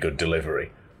really good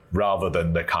delivery, rather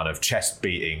than the kind of chest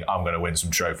beating, I'm going to win some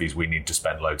trophies, we need to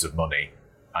spend loads of money,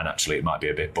 and actually it might be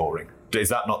a bit boring. Is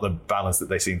that not the balance that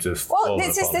they seem to have fallen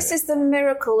upon? This is the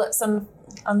miracle that's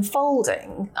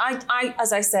unfolding. I,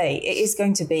 as I say, it is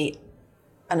going to be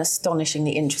an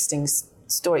astonishingly interesting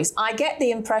story. I get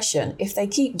the impression if they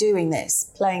keep doing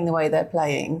this, playing the way they're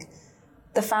playing,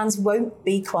 the fans won't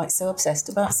be quite so obsessed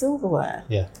about silverware.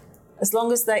 Yeah. As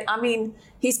long as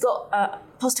he's got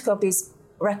Postecoglou's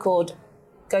record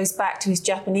goes back to his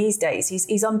Japanese days.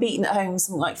 He's unbeaten at home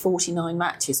something like 49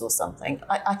 matches or something.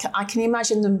 I can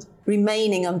imagine them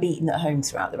remaining unbeaten at home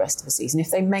throughout the rest of the season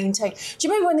if they maintain. Do you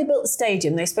remember when they built the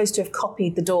stadium? They were supposed to have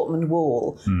copied the Dortmund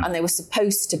wall, and they were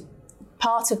supposed to.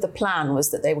 Part of the plan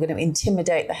was that they were going to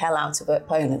intimidate the hell out of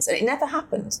opponents, and it never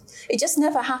happened. It just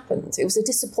never happened. It was a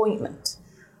disappointment.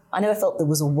 I never felt there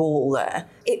was a wall there.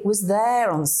 It was there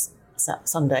on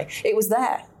Sunday. It was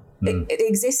there. It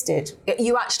existed.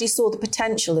 You actually saw the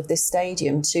potential of this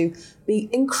stadium to be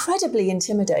incredibly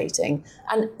intimidating.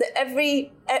 And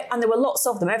there were lots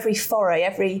of them. Every foray,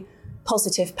 every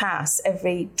positive pass,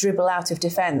 every dribble out of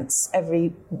defence,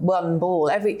 every one ball,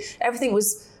 everything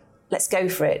was, let's go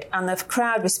for it. And the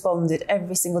crowd responded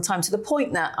every single time, to the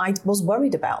point that I was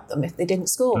worried about them if they didn't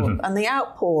score. And the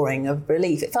outpouring of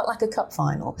relief, it felt like a cup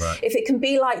final. Right. If it can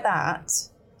be like that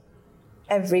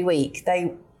every week,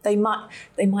 they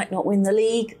might not win the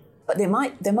league, but they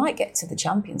might get to the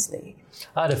Champions League.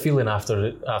 I had a feeling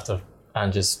after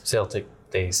Ange's Celtic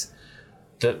days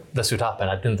that this would happen.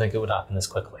 I didn't think it would happen this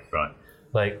quickly. Right.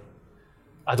 Like,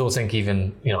 I don't think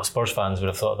even Spurs fans would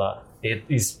have thought that.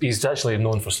 He's actually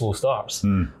known for slow starts.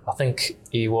 I think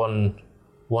he won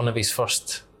one of his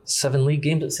first 7 league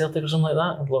games at Celtic or something like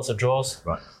that. Lots of draws.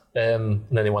 Right. And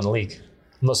then they won the league.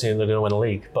 I'm not saying they're going to win the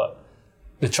league, but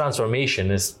the transformation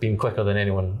has been quicker than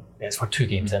anyone. It's for 2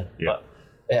 games in, but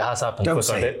it has happened quicker.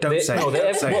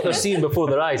 What they're seeing before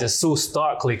their eyes is so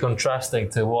starkly contrasting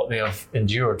to what they have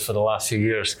endured for the last few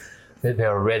years that they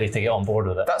are ready to get on board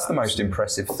with it. That's the most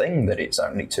impressive thing, that it's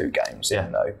only 2 games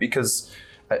in, though, because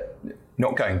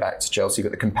not going back to Chelsea, but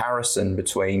the comparison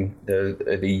between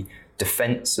the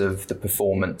defence of the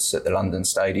performance at the London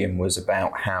Stadium was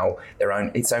about how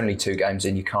it's only 2 games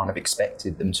in, you can't have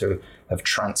expected them to have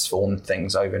transformed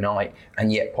things overnight,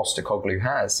 and yet Postecoglou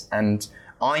has. And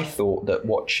I thought that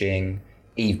watching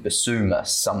Yves Bissouma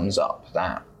sums up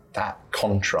that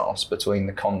contrast between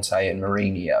the Conte and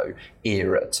Mourinho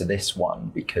era to this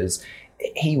one, because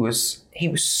he was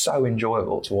so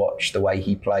enjoyable to watch, the way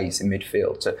he plays in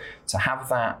midfield, to have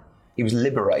that. He was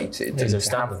liberated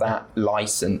to have that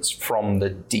license from the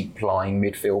deep-lying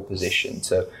midfield position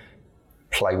to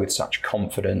play with such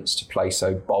confidence, to play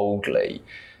so boldly.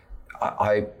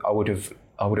 I would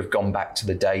have gone back to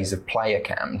the days of player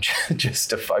cam just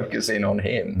to focus in on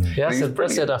him. Yeah, I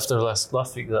said after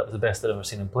last week that was the best I'd ever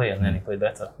seen him play, and then he played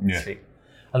better this week.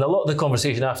 And a lot of the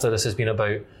conversation after this has been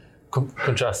about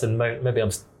contrasting Mount. Maybe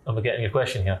I'm getting your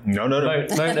question here. No.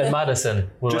 Mount and Maddison.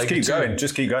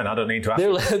 Just keep going. I don't need to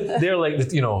ask. They're like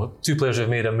 2 players who've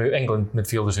made England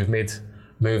midfielders who've made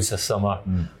moves this summer.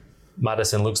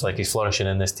 Maddison looks like he's flourishing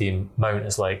in this team. Mount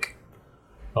is like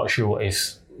not sure what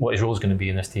his role is going to be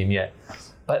in this team yet.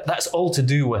 But that's all to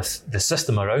do with the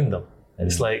system around them.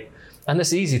 It's like, and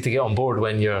it's easy to get on board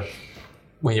when you're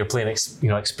playing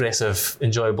expressive,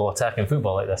 enjoyable attacking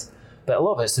football like this. But a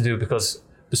lot of it's to do because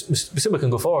Bissouma can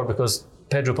go forward because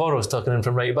Pedro Porro's tucking in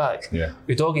from right back. Yeah.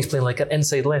 Udogi's playing like an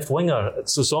inside left winger,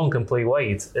 so Son can play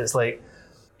wide. It's like,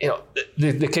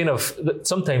 the kind of,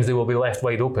 sometimes they will be left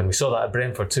wide open. We saw that at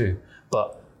Brentford too,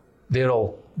 but they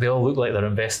all look like they're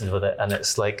invested with it, and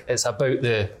it's like, it's about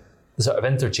the sort of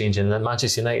interchanging, and then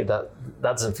Manchester United, that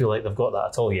doesn't feel like they've got that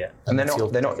at all yet. And they're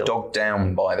not dogged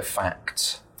down by the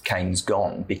fact Kane's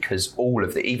gone, because all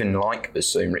of even like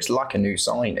Basuma, it's like a new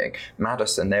signing.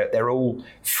 Maddison, they're all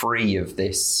free of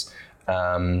this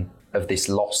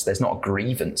loss. There's not a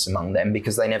grievance among them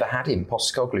because they never had him.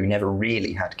 Postecoglou never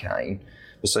really had Kane.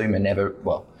 Basuma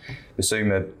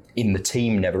in the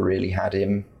team never really had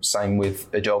him. Same with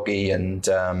Udogie and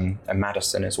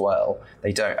Maddison as well.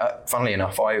 They don't. Funnily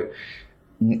enough,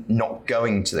 not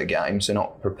going to the game, so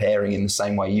not preparing in the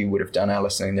same way you would have done,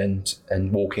 Alison,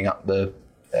 and walking up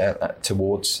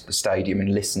towards the stadium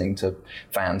and listening to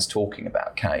fans talking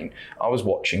about Kane. I was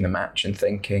watching the match and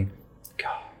thinking,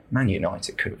 God, Man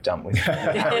United could have done with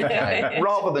Harry Kane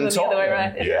rather than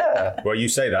Tottenham. Yeah. Well, you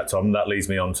say that, Tom. That leads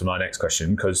me on to my next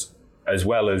question, because as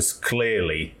well as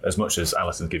clearly, as much as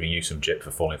Alison's giving you some jip for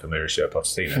falling for Mauricio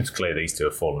Pochettino, it's clear these two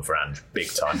have fallen for Ange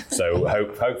big time. So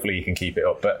hopefully you can keep it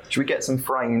up. But should we get some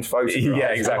framed photographs? Yeah,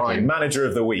 exactly. Manager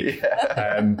of the week.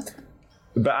 Yeah.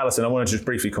 But Alison, I want to just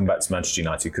briefly come back to Manchester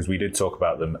United, because we did talk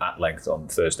about them at length on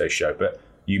Thursday's show. But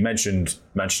you mentioned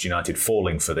Manchester United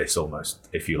falling for this almost,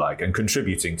 if you like, and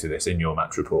contributing to this in your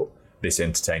match report, this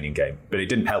entertaining game. But it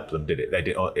didn't help them, did it?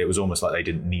 It was almost like they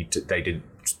didn't need to. They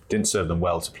didn't serve them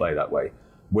well to play that way.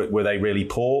 Were they really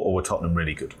poor, or were Tottenham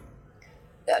really good?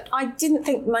 I didn't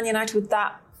think Man United were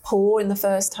that poor in the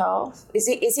first half. It's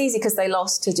easy because they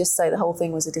lost to just say the whole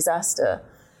thing was a disaster.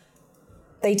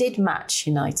 They did match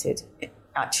United,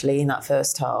 actually, in that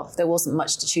first half. There wasn't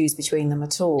much to choose between them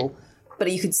at all.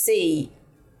 But you could see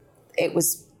it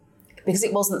was because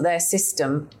it wasn't their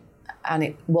system and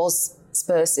it was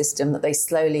Spurs' system that they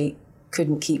slowly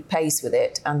couldn't keep pace with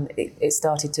it, and it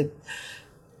started to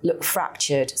look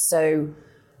fractured. So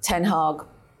Ten Hag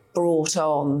brought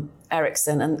on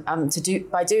Eriksen, and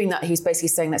by doing that, he was basically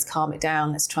saying, let's calm it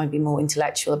down, let's try and be more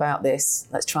intellectual about this,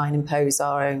 let's try and impose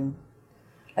our own.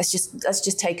 Let's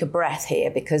just take a breath here,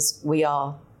 because we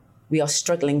are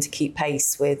struggling to keep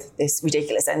pace with this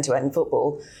ridiculous end-to-end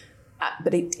football.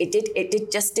 But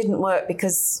it just didn't work,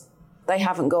 because they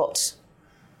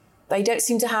don't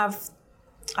seem to have.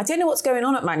 I don't know what's going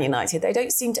on at Man United. They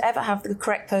don't seem to ever have the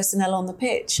correct personnel on the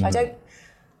pitch.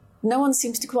 No one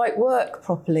seems to quite work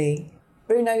properly.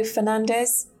 Bruno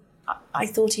Fernandes, I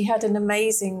thought he had an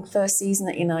amazing first season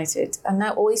at United, and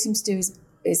now all he seems to do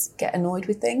is get annoyed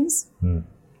with things.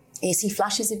 You see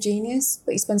flashes of genius,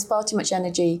 but he spends far too much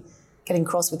energy getting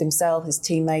cross with himself, his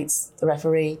teammates, the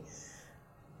referee,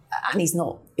 and he's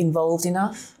not involved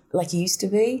enough like he used to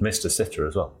be. Missed a sitter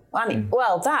as well.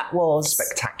 Well, that was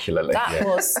spectacularly. That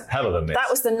was hell of a miss. That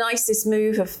was the nicest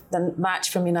move of the match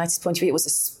from United's point of view. It was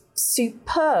a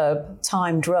superb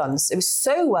timed run. It was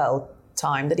so well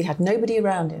timed that he had nobody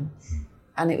around him.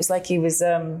 And it was like he was,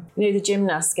 the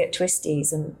gymnasts get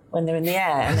twisties and when they're in the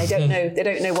air and they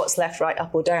don't know what's left, right,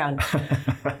 up or down.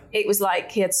 It was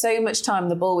like he had so much time,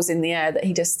 the ball was in the air, that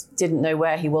he just didn't know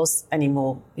where he was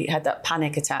anymore. He had that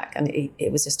panic attack, and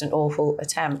it was just an awful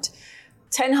attempt.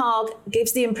 Ten Hag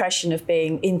gives the impression of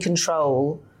being in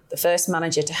control, the first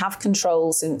manager to have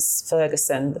control since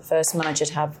Ferguson, the first manager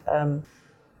to have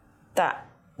that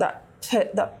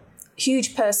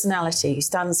huge personality who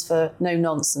stands for no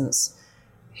nonsense,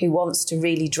 who wants to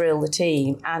really drill the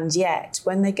team. And yet,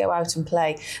 when they go out and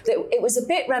play, it was a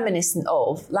bit reminiscent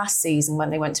of last season when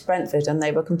they went to Brentford and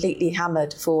they were completely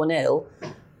hammered 4-0.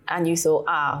 And you thought,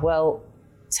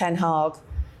 Ten Hag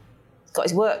got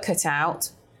his work cut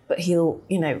out, but he'll,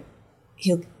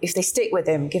 if they stick with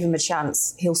him, give him a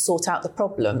chance, he'll sort out the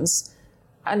problems.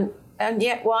 And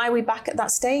yet, why are we back at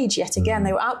that stage yet again?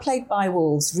 They were outplayed by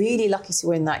Wolves, really lucky to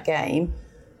win that game.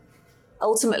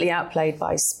 Ultimately outplayed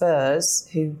by Spurs,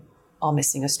 who are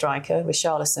missing a striker.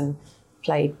 Richarlison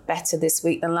played better this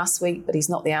week than last week, but he's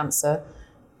not the answer.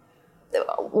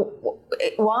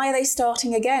 Why are they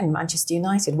starting again, Manchester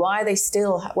United? Why did they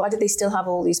still have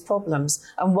all these problems?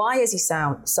 And why has he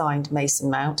signed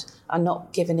Mason Mount and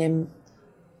not given him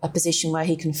a position where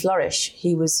he can flourish?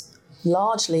 He was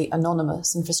largely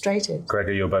anonymous and frustrated.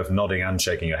 Gregor, you're both nodding and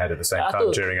shaking your head at the same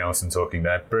time during Alison talking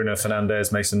there. Bruno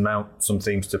Fernandes, Mason Mount, some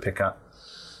themes to pick at?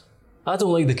 I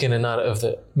don't like the kind of narrative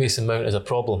that Mason Mount is a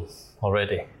problem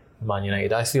already for Man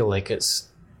United. I feel like it's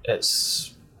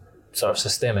sort of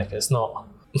systemic. It's not.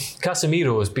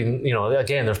 Casemiro has been,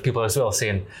 again, there's people as well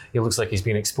saying he looks like he's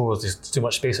been exposed. There's too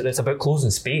much space. It's about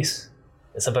closing space.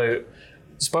 It's about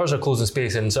Spurs are closing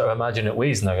space in sort of imaginate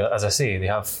ways now. As I say, they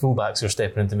have fullbacks who are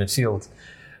stepping into midfield.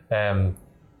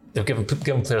 They've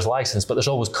given players license, but there's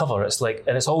always cover.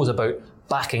 It's always about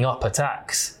backing up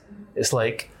attacks. It's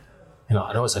like,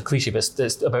 I know it's a cliche, but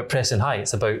it's about pressing high.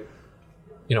 It's about,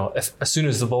 if as soon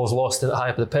as the ball's lost high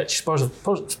up the pitch,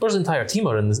 Spurs' entire team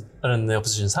are in the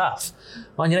opposition's half.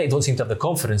 Man United don't seem to have the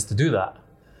confidence to do that.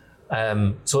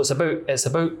 So it's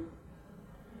about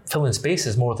filling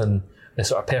spaces more than the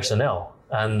sort of personnel.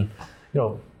 And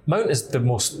Mount is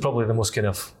probably the most kind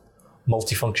of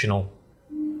multifunctional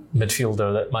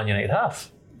midfielder that Man United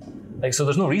have. So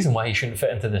there's no reason why he shouldn't fit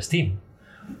into this team.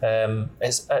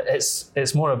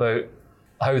 It's more about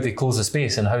how they close the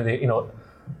space and how they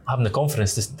having the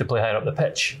confidence to play higher up the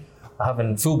pitch,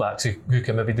 having fullbacks who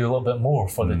can maybe do a little bit more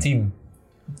for the team,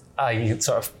 i.e.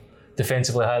 sort of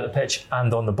defensively high up the pitch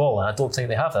and on the ball. And I don't think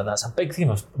they have that. That's a big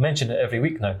theme. I've mentioned it every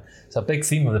week now. It's a big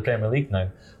theme of the Premier League now.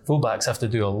 Fullbacks have to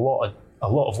do a lot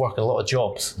of work, a lot of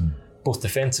jobs, both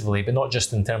defensively, but not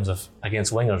just in terms of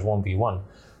against wingers 1v1,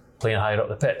 playing higher up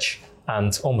the pitch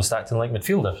and almost acting like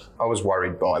midfielders. I was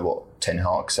worried by what Ten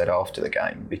Hag said after the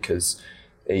game, because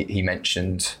he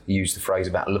used the phrase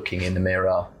about looking in the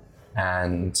mirror,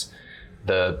 and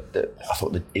I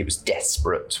thought that it was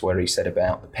desperate where he said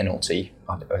about the penalty.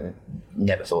 I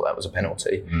never thought that was a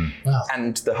penalty. Wow.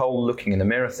 And the whole looking in the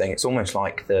mirror thing, it's almost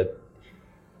like the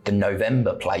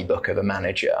November playbook of a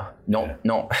manager, not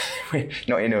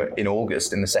in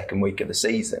August in the second week of the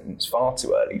season. It's far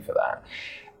too early for that.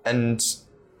 And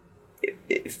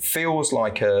it feels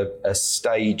like a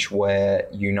stage where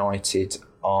United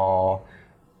are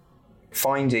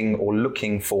finding or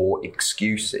looking for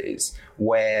excuses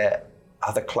where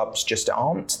other clubs just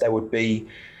aren't. There would be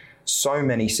so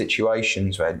many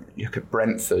situations where you look at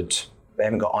Brentford, they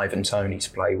haven't got Ivan Toney to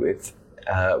play with.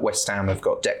 West Ham have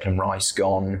got Declan Rice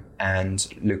gone and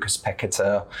Lucas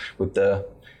Paqueta, with the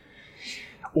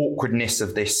awkwardness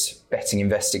of this betting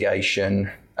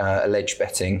investigation, alleged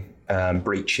betting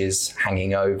breaches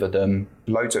hanging over them.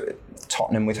 Loads of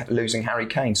Tottenham with losing Harry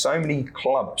Kane. So many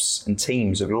clubs and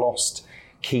teams have lost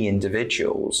key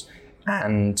individuals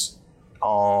and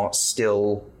are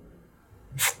still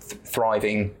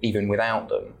thriving even without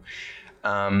them.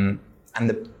 And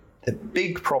the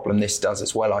big problem this does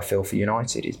as well, I feel, for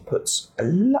United, is puts a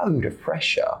load of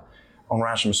pressure on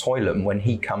Rasmus Højlund when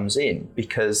he comes in,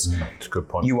 because that's a good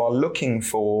point. You are looking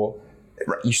for...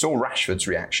 You saw Rashford's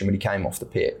reaction when he came off the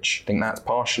pitch. I think that's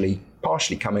partially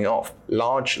coming off,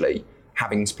 largely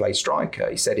having to play striker.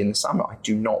 He said in the summer, I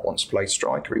do not want to play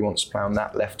striker. He wants to play on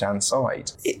that left-hand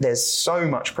side. There's so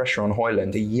much pressure on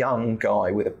Højlund, a young guy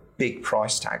with a big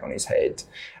price tag on his head,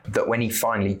 that when he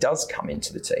finally does come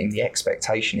into the team, the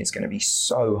expectation is going to be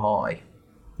so high.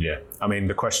 Yeah, I mean,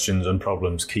 the questions and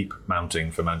problems keep mounting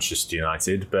for Manchester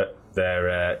United, but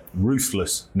their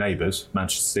ruthless neighbours,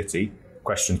 Manchester City,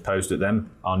 questions posed at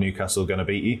them: are Newcastle going to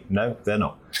beat you? No, they're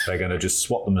not. They're going to just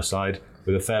swat them aside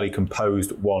with a fairly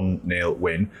composed 1-0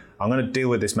 win. I'm going to deal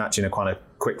with this match in a kind of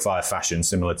quick-fire fashion,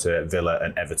 similar to Villa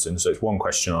and Everton, so it's one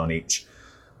question on each.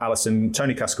 Alison,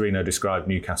 Tony Cascarino described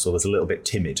Newcastle as a little bit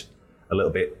timid, a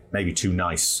little bit maybe too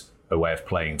nice a way of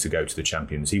playing to go to the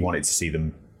champions. He wanted to see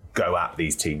them go at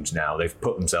these teams now. They've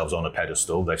put themselves on a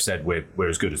pedestal. They've said we're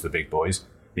as good as the big boys.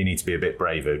 They need to be a bit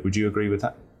braver. Would you agree with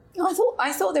that?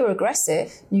 I thought they were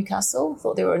aggressive, Newcastle. I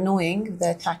thought they were annoying with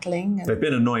their tackling. They've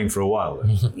been annoying for a while.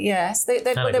 Yes, they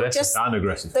were just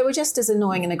aggressive. They were just as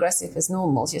annoying and aggressive as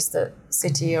normal, just that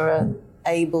City are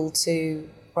able to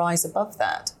rise above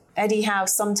that. Eddie Howe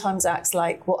sometimes acts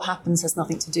like what happens has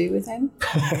nothing to do with him.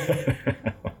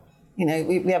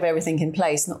 We have everything in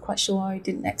place. Not quite sure why he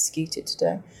didn't execute it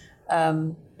today.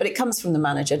 But it comes from the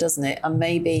manager, doesn't it? And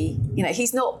maybe,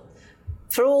 he's not...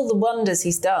 For all the wonders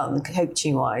he's done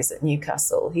coaching-wise at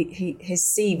Newcastle, his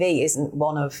CV isn't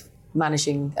one of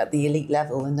managing at the elite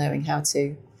level and knowing how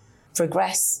to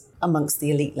progress amongst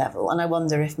the elite level. And I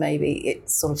wonder if maybe it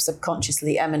sort of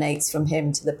subconsciously emanates from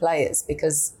him to the players,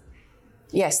 because,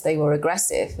 yes, they were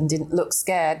aggressive and didn't look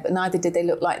scared, but neither did they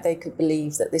look like they could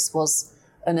believe that this was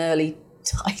an early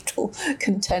title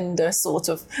contender sort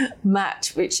of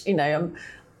match, which,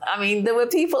 there were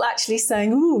people actually saying,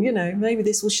 maybe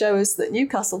this will show us that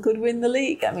Newcastle could win the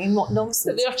league. I mean, what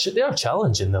nonsense. They are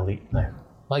challenging the league now.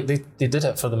 Like, they did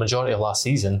it for the majority of last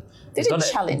season. They didn't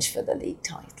challenge for the league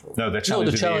title. No, they're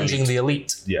challenging the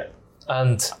elite. Yeah.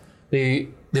 And they've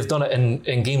done it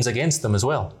in games against them as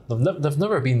well. They've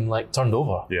never been, turned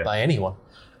over by anyone.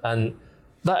 And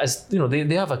that is,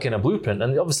 they have a kind of blueprint.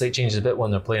 And obviously it changes a bit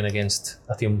when they're playing against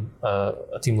a team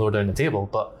lower down the table.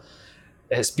 But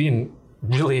it's been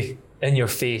really in your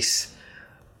face,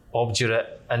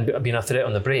 obdurate, and being a threat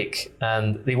on the break.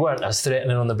 And they weren't as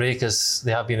threatening on the break as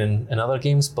they have been in other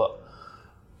games, but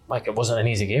it wasn't an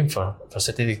easy game for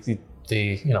City.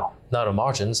 They narrow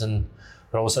margins, and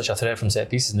they're always such a threat from set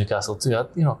pieces. Newcastle too.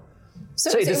 So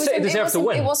City deserved to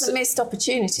win. It wasn't missed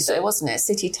opportunities, though, wasn't it?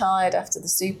 City tired after the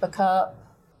Super Cup.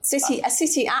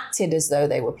 City acted as though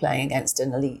they were playing against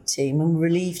an elite team and were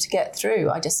relieved to get through.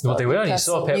 I just thought they were. You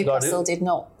saw Pep Newcastle Guardiola did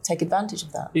not take advantage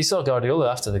of that. You saw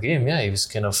Guardiola after the game. Yeah, he was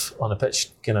kind of on the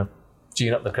pitch, kind of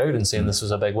geeing up the crowd and saying this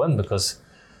was a big win because,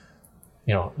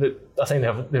 I think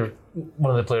they're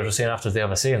one of the players was saying after they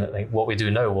have a saying that what we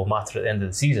do now will matter at the end of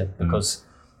the season because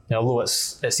although it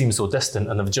seems so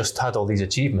distant and they've just had all these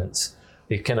achievements,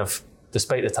 they kind of,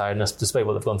 despite the tiredness, despite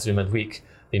what they've gone through midweek,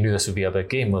 they knew this would be a big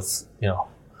game with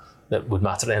that would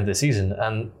matter at the end of the season,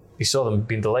 and you saw them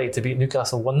being delighted to beat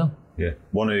Newcastle 1-0. Yeah.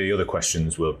 One of the other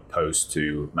questions we'll pose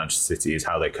to Manchester City is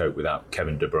how they cope without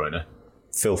Kevin De Bruyne.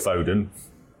 Phil Foden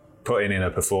putting in a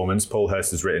performance. Paul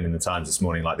Hurst has written in the Times this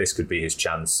morning this could be his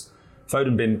chance.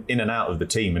 Foden been in and out of the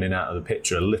team and in and out of the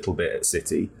picture a little bit at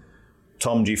City.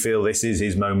 Tom, do you feel this is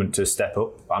his moment to step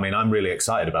up? I mean, I'm really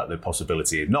excited about the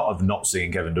possibility, not of not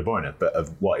seeing Kevin De Bruyne, but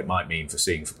of what it might mean for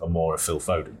seeing more of Phil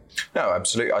Foden. No,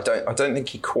 absolutely. I don't think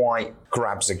he quite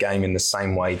grabs a game in the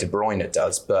same way De Bruyne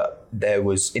does, but there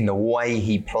was, in the way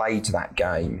he played that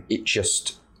game, it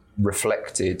just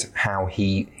reflected how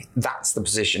that's the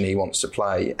position he wants to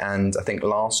play. And I think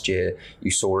last year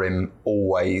you saw him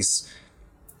always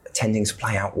tending to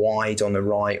play out wide on the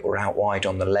right or out wide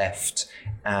on the left,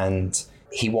 and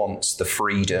he wants the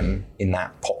freedom in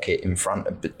that pocket in front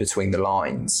of between the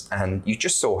lines, and you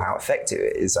just saw how effective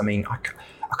it is. I mean, I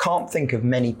can't think of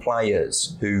many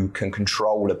players who can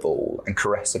control a ball and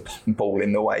caress a ball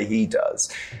in the way he does.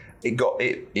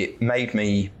 It made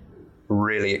me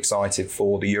really excited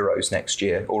for the Euros next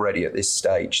year already at this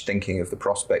stage, thinking of the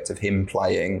prospect of him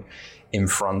playing in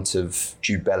front of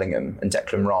Jude Bellingham and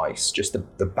Declan Rice, just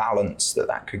the balance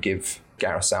that could give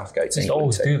Gareth Southgate's England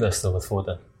always team. Do this though with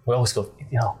Foden. We always go,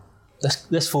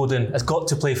 this Foden has got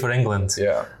to play for England.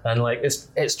 Yeah. And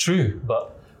it's true,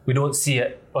 but we don't see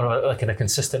it on a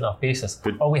consistent enough basis.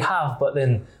 Or we have, but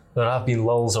then there have been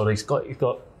lulls, or he's got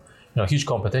huge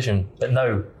competition, but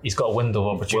now he's got a window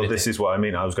of opportunity. Well, this is what I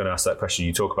mean. I was going to ask that question.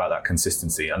 You talk about that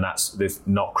consistency, and that's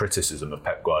not criticism of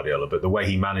Pep Guardiola, but the way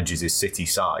he manages his City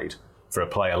side for a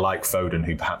player like Foden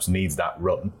who perhaps needs that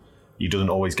run, he doesn't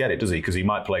always get it, does he? Because he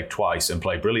might play twice and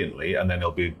play brilliantly, and then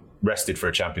he'll be rested for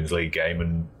a Champions League game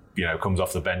and comes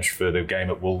off the bench for the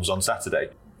game at Wolves on Saturday.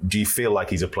 Do you feel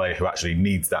like he's a player who actually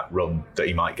needs that run that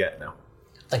he might get now?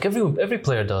 Like every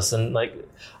player does, and I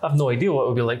have no idea what it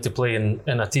would be like to play in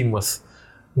a team with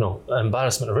an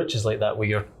embarrassment of riches like that, where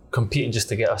you're competing just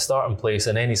to get a starting place,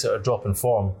 and any sort of drop in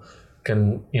form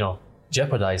can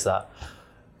jeopardise that.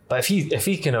 But if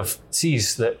he kind of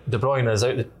sees that De Bruyne is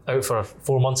out for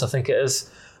 4 months, I think it is,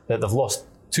 that they've lost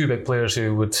two big players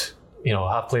who would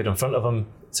have played in front of him,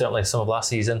 certainly some of last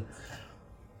season,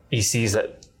 he sees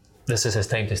that this is his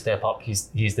time to step up.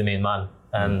 He's the main man,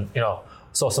 and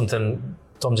saw something.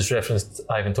 Tom just referenced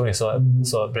Ivan Toney, saw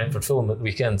at Brentford Fulham at the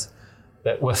weekend,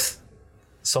 that with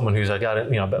someone who's a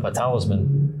bit of a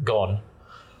talisman gone,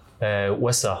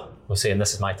 Wissa was saying,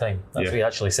 "This is my time." That's what he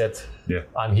actually said. Yeah,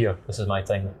 I'm here. This is my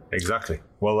time. Exactly.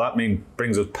 Well, that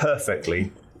brings us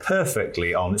perfectly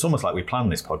on. It's almost like we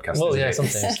planned this podcast. Well, yeah,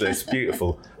 sometimes. It's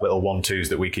beautiful little 1-2s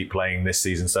that we keep playing this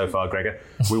season so far, Gregor.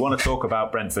 We want to talk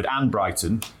about Brentford and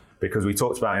Brighton, because we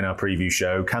talked about in our preview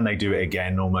show, can they do it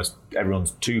again? Almost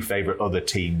everyone's two favourite other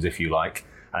teams, if you like.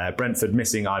 Brentford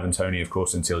missing Ivan Toney, of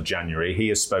course, until January. He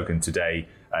has spoken today,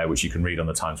 which you can read on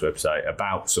the Times website,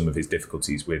 about some of his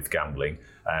difficulties with gambling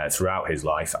throughout his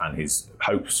life and his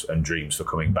hopes and dreams for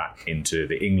coming back into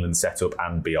the England setup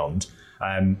and beyond.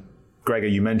 Gregor,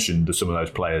 you mentioned some of those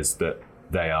players that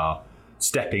they are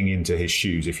stepping into his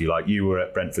shoes, if you like. You were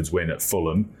at Brentford's win at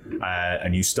Fulham,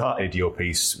 and you started your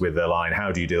piece with the line,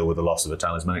 how do you deal with the loss of a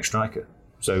talismanic striker?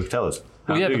 So tell us,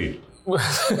 how do you?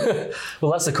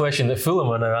 Well, that's the question that Fulham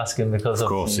are now asking because of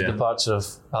the departure of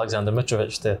Alexander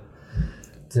Mitrovic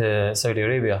to Saudi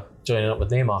Arabia, joining up with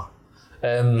Neymar.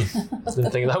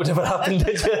 Didn't think that would ever happen,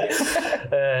 did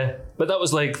you? But that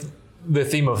was the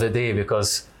theme of the day,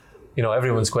 because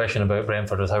everyone's question about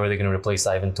Brentford was, how are they going to replace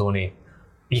Ivan Toney?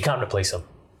 You can't replace him.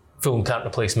 Fulham can't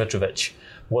replace Mitrovic.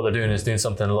 What they're doing is doing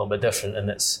something a little bit different, and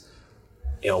it's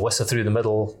Wissa through the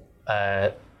middle.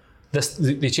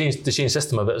 They changed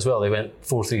system a bit as well. They went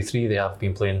 4-3-3. They have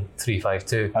been playing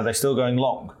 3-5-2. Are they still going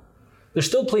long? They're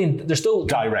still playing. They're still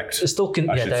direct. They're still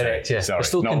direct. Say. Yeah, sorry, they're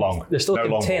still not long. They're still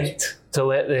content to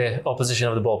let the opposition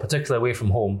have the ball, particularly away from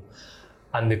home,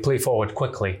 and they play forward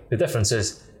quickly. The difference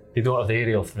is they don't have the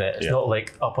aerial threat. It's not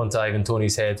like up onto Ivan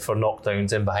Toney's head for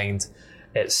knockdowns in behind.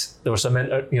 There was some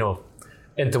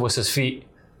into Wissa's feet.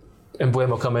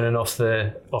 Embuemo coming in off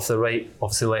the right,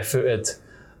 obviously left-footed.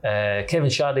 Kevin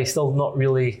Shaddy still not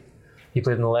really he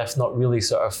played on the left, not really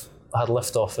sort of had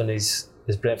lift off in his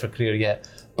Brentford career yet.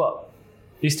 But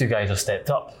these two guys have stepped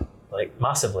up like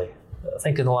massively. I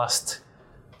think in the last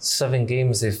 7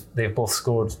 games they've both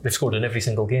scored. They've scored in every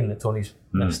single game that Tony's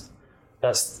missed.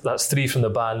 That's 3 from the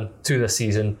ban, 2 this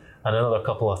season, and another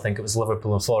couple. I think it was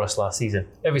Liverpool and Forest last season.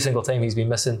 Every single time he's been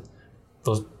missing,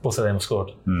 both of them have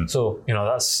scored. So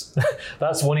that's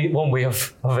one way of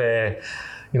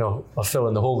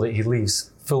filling the hole that he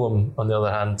leaves. Fulham, on the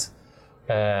other hand,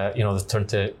 they've turned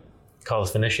to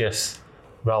Carlos Vinicius,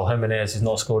 Raul Jimenez, who's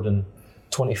not scored in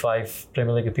 25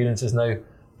 Premier League appearances now.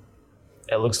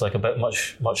 It looks like a bit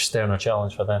much sterner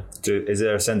challenge for them. Is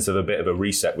there a sense of a bit of a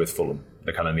reset with Fulham?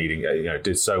 They're kind of needing,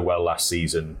 did so well last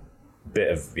season,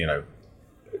 bit of,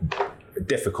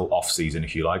 difficult off-season,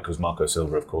 if you like, because Marco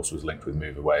Silva, of course, was linked with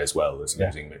move away as well as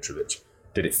losing Mitrovic.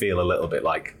 Did it feel a little bit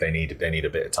like they need a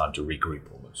bit of time to regroup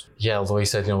almost? Yeah, although he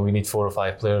said, we need 4 or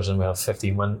 5 players and we have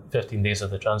 15 days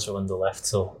of the transfer window left.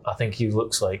 So I think he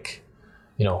looks like,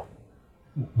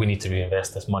 we need to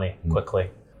reinvest this money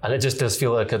quickly. And it just does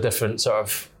feel like a different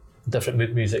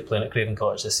mood music playing at Craven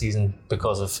Cottage this season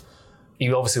because of,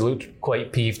 he obviously looked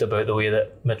quite peeved about the way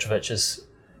that Mitrovic is,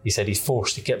 he said he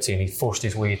forced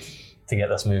his way to get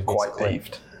this move. Quite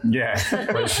peeved. Yeah.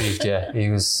 Quite peeved, yeah. He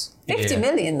was... 50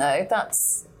 million though,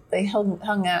 they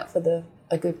hung out for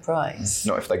a good price.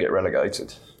 Not if they get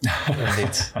relegated.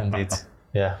 Indeed.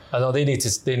 Yeah. I know they need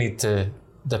to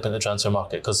dip in the transfer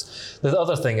market because the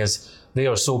other thing is they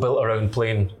are so built around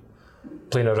playing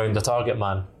around the target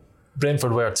man.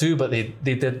 Brentford were too, but they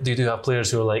do have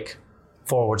players who are like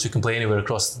forwards who can play anywhere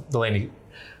across the line.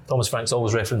 Thomas Frank's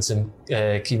always referencing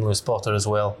Keane Lewis-Potter as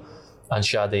well, and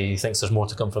Shade. He thinks there's more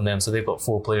to come from them, so they've got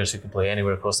 4 players who can play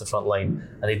anywhere across the front line,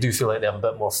 and they do feel like they have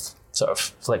a bit more sort of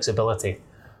flexibility.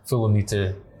 Fulham need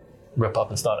to rip up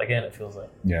and start again, it feels like.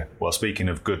 Yeah. Well, speaking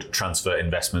of good transfer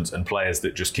investments and players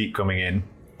that just keep coming in,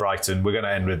 Brighton, we're going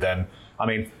to end with them. I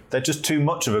mean, they're just too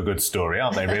much of a good story,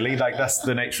 aren't they, really? Like, that's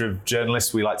the nature of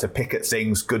journalists. We like to pick at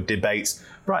things, good debates.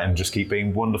 Brighton just keep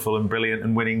being wonderful and brilliant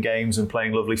and winning games and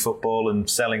playing lovely football and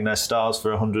selling their stars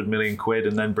for 100 million quid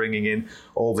and then bringing in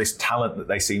all this talent that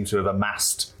they seem to have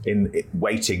amassed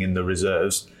waiting in the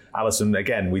reserves. Alison,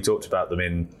 again, we talked about them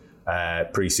in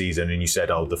pre-season and you said,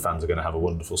 the fans are going to have a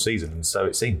wonderful season, and so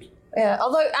it seemed. Yeah,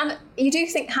 although, and you do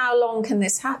think, how long can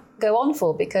this go on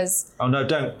for? Because don't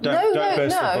burst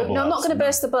the bubble. No, I'm not going to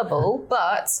burst the bubble.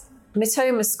 But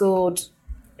Mitoma scored,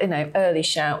 early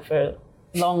shout for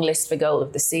long list for goal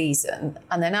of the season,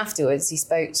 and then afterwards he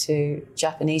spoke to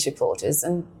Japanese reporters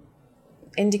and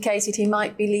indicated he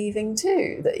might be leaving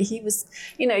too. That he was,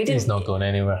 he didn't. He's not going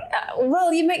anywhere. Well,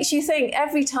 it makes you think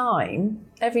every time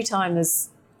there's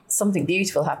something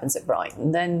beautiful happens at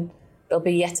Brighton, then there'll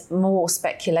be yet more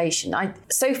speculation.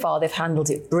 So far, they've handled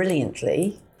it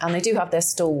brilliantly, and they do have their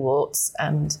stalwarts.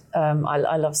 And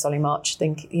I love Solly March. I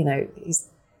think he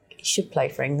should play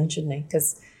for England, shouldn't he?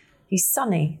 Because he's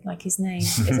sunny, like his name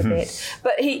is a bit.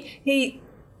 But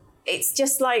it's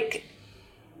just like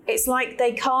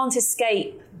they can't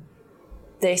escape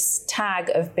this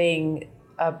tag of being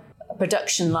a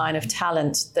production line of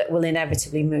talent that will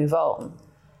inevitably move on.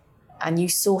 And you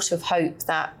sort of hope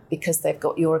that because they've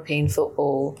got European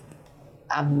football,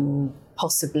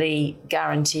 possibly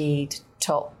guaranteed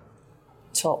top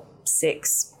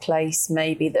 6 place,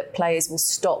 maybe, that players will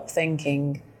stop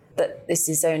thinking that this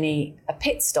is only a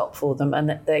pit stop for them and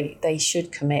that they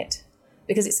should commit.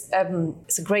 Because it's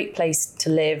a great place to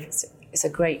live. It's a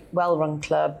great, well-run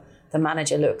club. The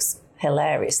manager looks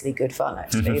hilariously good fun,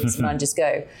 actually. If managers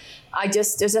go. I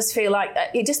just feel like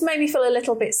it just made me feel a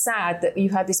little bit sad that you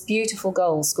had this beautiful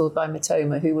goal scored by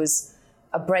Mitoma, who was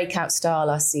a breakout star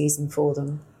last season for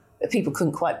them. But people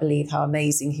couldn't quite believe how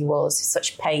amazing he was,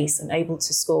 such pace and able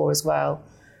to score as well,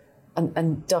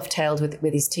 and dovetailed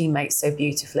with his teammates so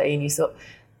beautifully. And you thought,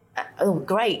 oh,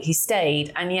 great, he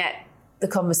stayed, and yet the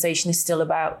conversation is still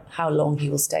about how long he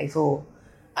will stay for.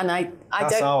 And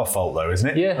that's our fault, though, isn't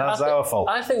it? Yeah, that's our fault.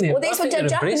 I think these were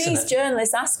Japanese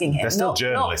journalists asking him. They're still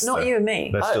journalists, not you and me.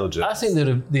 They're still journalists. I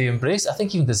think they embrace. I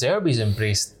think even the Zerbi's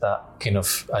embraced that kind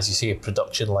of, as you say, a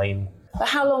production line. But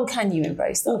how long can you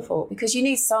embrace that for? Because you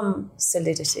need some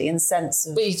solidity and sense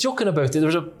of. But he's joking about it. There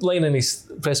was a line in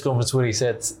his press conference where he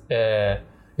said,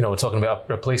 we're talking about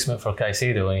a replacement for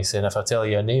Caicedo, and he said, if I tell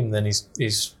you a name, then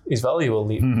he's valuable,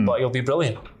 but he'll be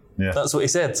brilliant. Yeah. That's what he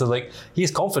said. So he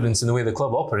has confidence in the way the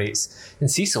club operates.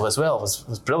 And Cecil as well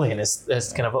was brilliant.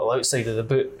 His kind of little outside of the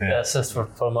boot assist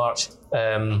for March.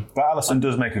 But Alisson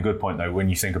does make a good point though when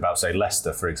you think about, say,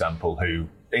 Leicester, for example, who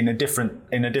in a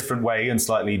different way and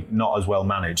slightly not as well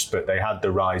managed, but they had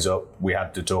the rise up. We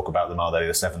had to talk about them. Are they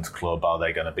the 7th club? Are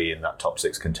they going to be in that top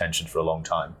 6 contention for a long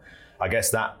time? I guess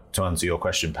that, to answer your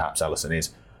question, perhaps, Alisson,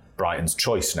 is Brighton's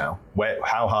choice now.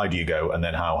 How high do you go, and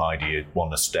then how high do you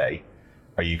want to stay?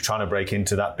 Are you trying to break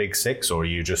into that big 6, or are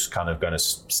you just kind of going to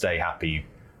stay happy,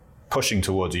 pushing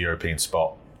towards a European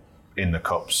spot in the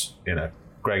cups?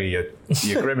 Gregor,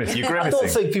 you're grimacing. I don't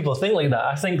think people think like that.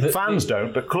 I think that fans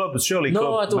don't, but clubs surely. No,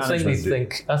 club I don't think they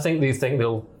think. I think they think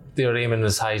they're aiming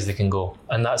as high as they can go,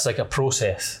 and that's like a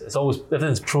process. It's always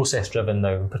everything's process driven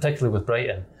now, particularly with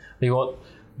Brighton. They want.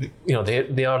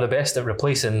 They are the best at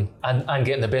replacing and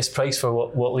getting the best price for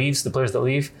what leaves, the players that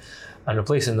leave, and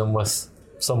replacing them with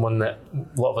someone that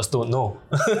a lot of us don't know.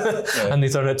 And they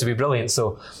turn out to be brilliant.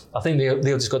 So I think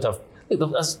they'll just got to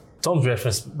have, as Tom's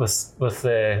referenced with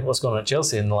what's going on at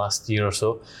Chelsea in the last year or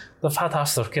so, they've had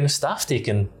half their kind of staff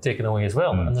taken away as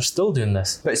well, and they're still doing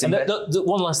this. But the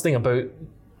one last thing about,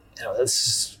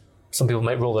 some people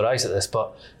might roll their eyes at this,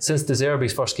 but since De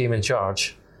Zerbi's first game in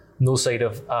charge, no side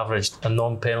have averaged a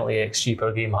non-penalty XG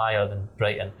per game higher than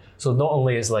Brighton. So not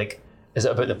only is it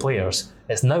about the players,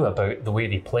 it's now about the way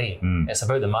they play. It's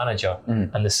about the manager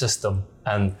and the system,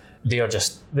 and they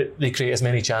create as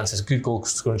many chances, good goal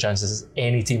scoring chances, as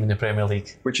any team in the Premier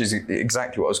League. Which is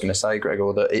exactly what I was going to say,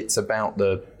 Gregor, that it's about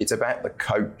the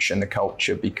coach and the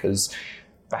culture, because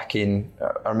back in,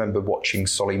 I remember watching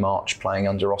Solly March playing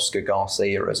under Oscar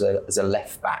Garcia as a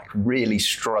left back, really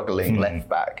struggling left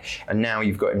back. And now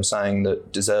you've got him saying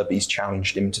that De Zerbi's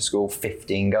challenged him to score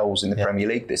 15 goals in the Premier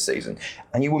League this season.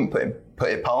 And you wouldn't put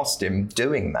it past him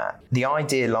doing that. The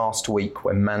idea last week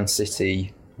when Man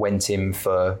City went in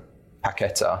for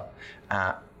Paqueta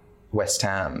at West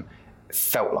Ham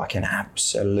felt like an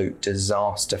absolute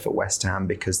disaster for West Ham,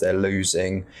 because they're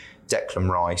losing Declan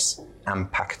Rice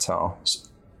and Paqueta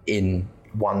in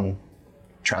one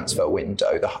transfer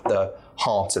window, the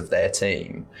heart of their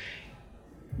team.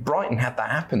 Brighton had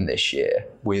that happen this year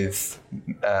with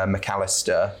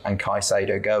McAllister and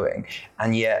Caicedo going,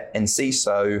 and yet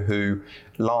Enciso, who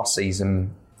last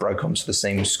season broke onto the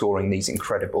scene scoring these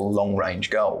incredible long-range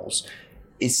goals,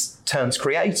 turns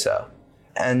creator.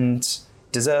 And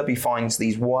De Zerbi finds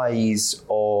these ways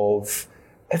of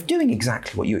doing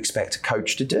exactly what you expect a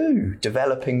coach to do,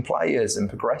 developing players and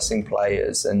progressing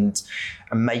players and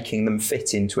making them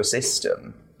fit into a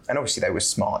system. And obviously they were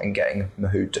smart in getting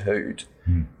Mahoud Dahoud.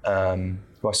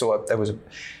 I saw there was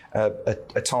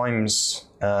a Times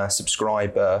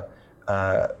subscriber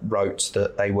wrote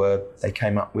that they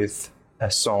came up with a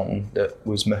song that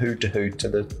was Mahoud Dahoud to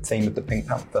the theme of the Pink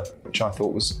Panther, which I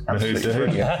thought was absolutely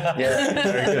brilliant. Yeah,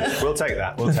 very good. We'll take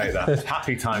that.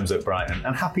 Happy times at Brighton,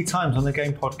 and happy times on the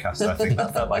Game podcast. I think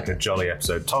that felt like a jolly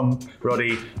episode. Tom,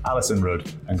 Roddy, Alisson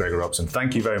Rudd, and Gregor Robson,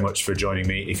 thank you very much for joining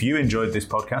me. If you enjoyed this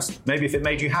podcast, maybe if it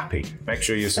made you happy, make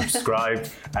sure you're subscribed,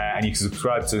 and you can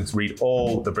subscribe to read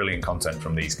all the brilliant content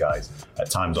from these guys at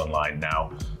Times Online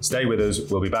now. Stay with us.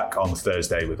 We'll be back on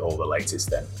Thursday with all the latest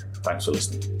then. Thanks for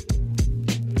listening.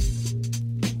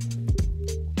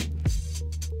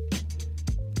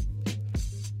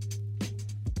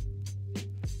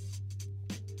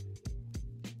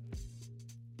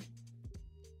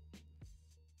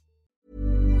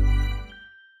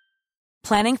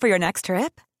 Planning for your next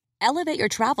trip? Elevate your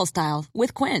travel style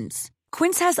with Quince.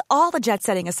 Quince has all the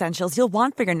jet-setting essentials you'll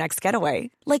want for your next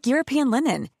getaway, like European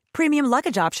linen, premium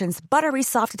luggage options, buttery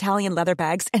soft Italian leather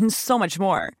bags, and so much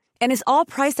more. And is all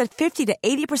priced at 50 to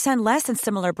 80% less than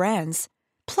similar brands.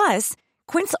 Plus,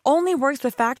 Quince only works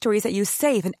with factories that use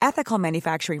safe and ethical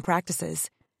manufacturing practices.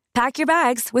 Pack your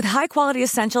bags with high-quality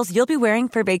essentials you'll be wearing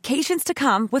for vacations to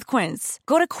come with Quince.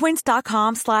 Go to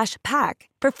quince.com/pack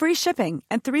for free shipping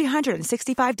and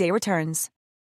 365-day returns.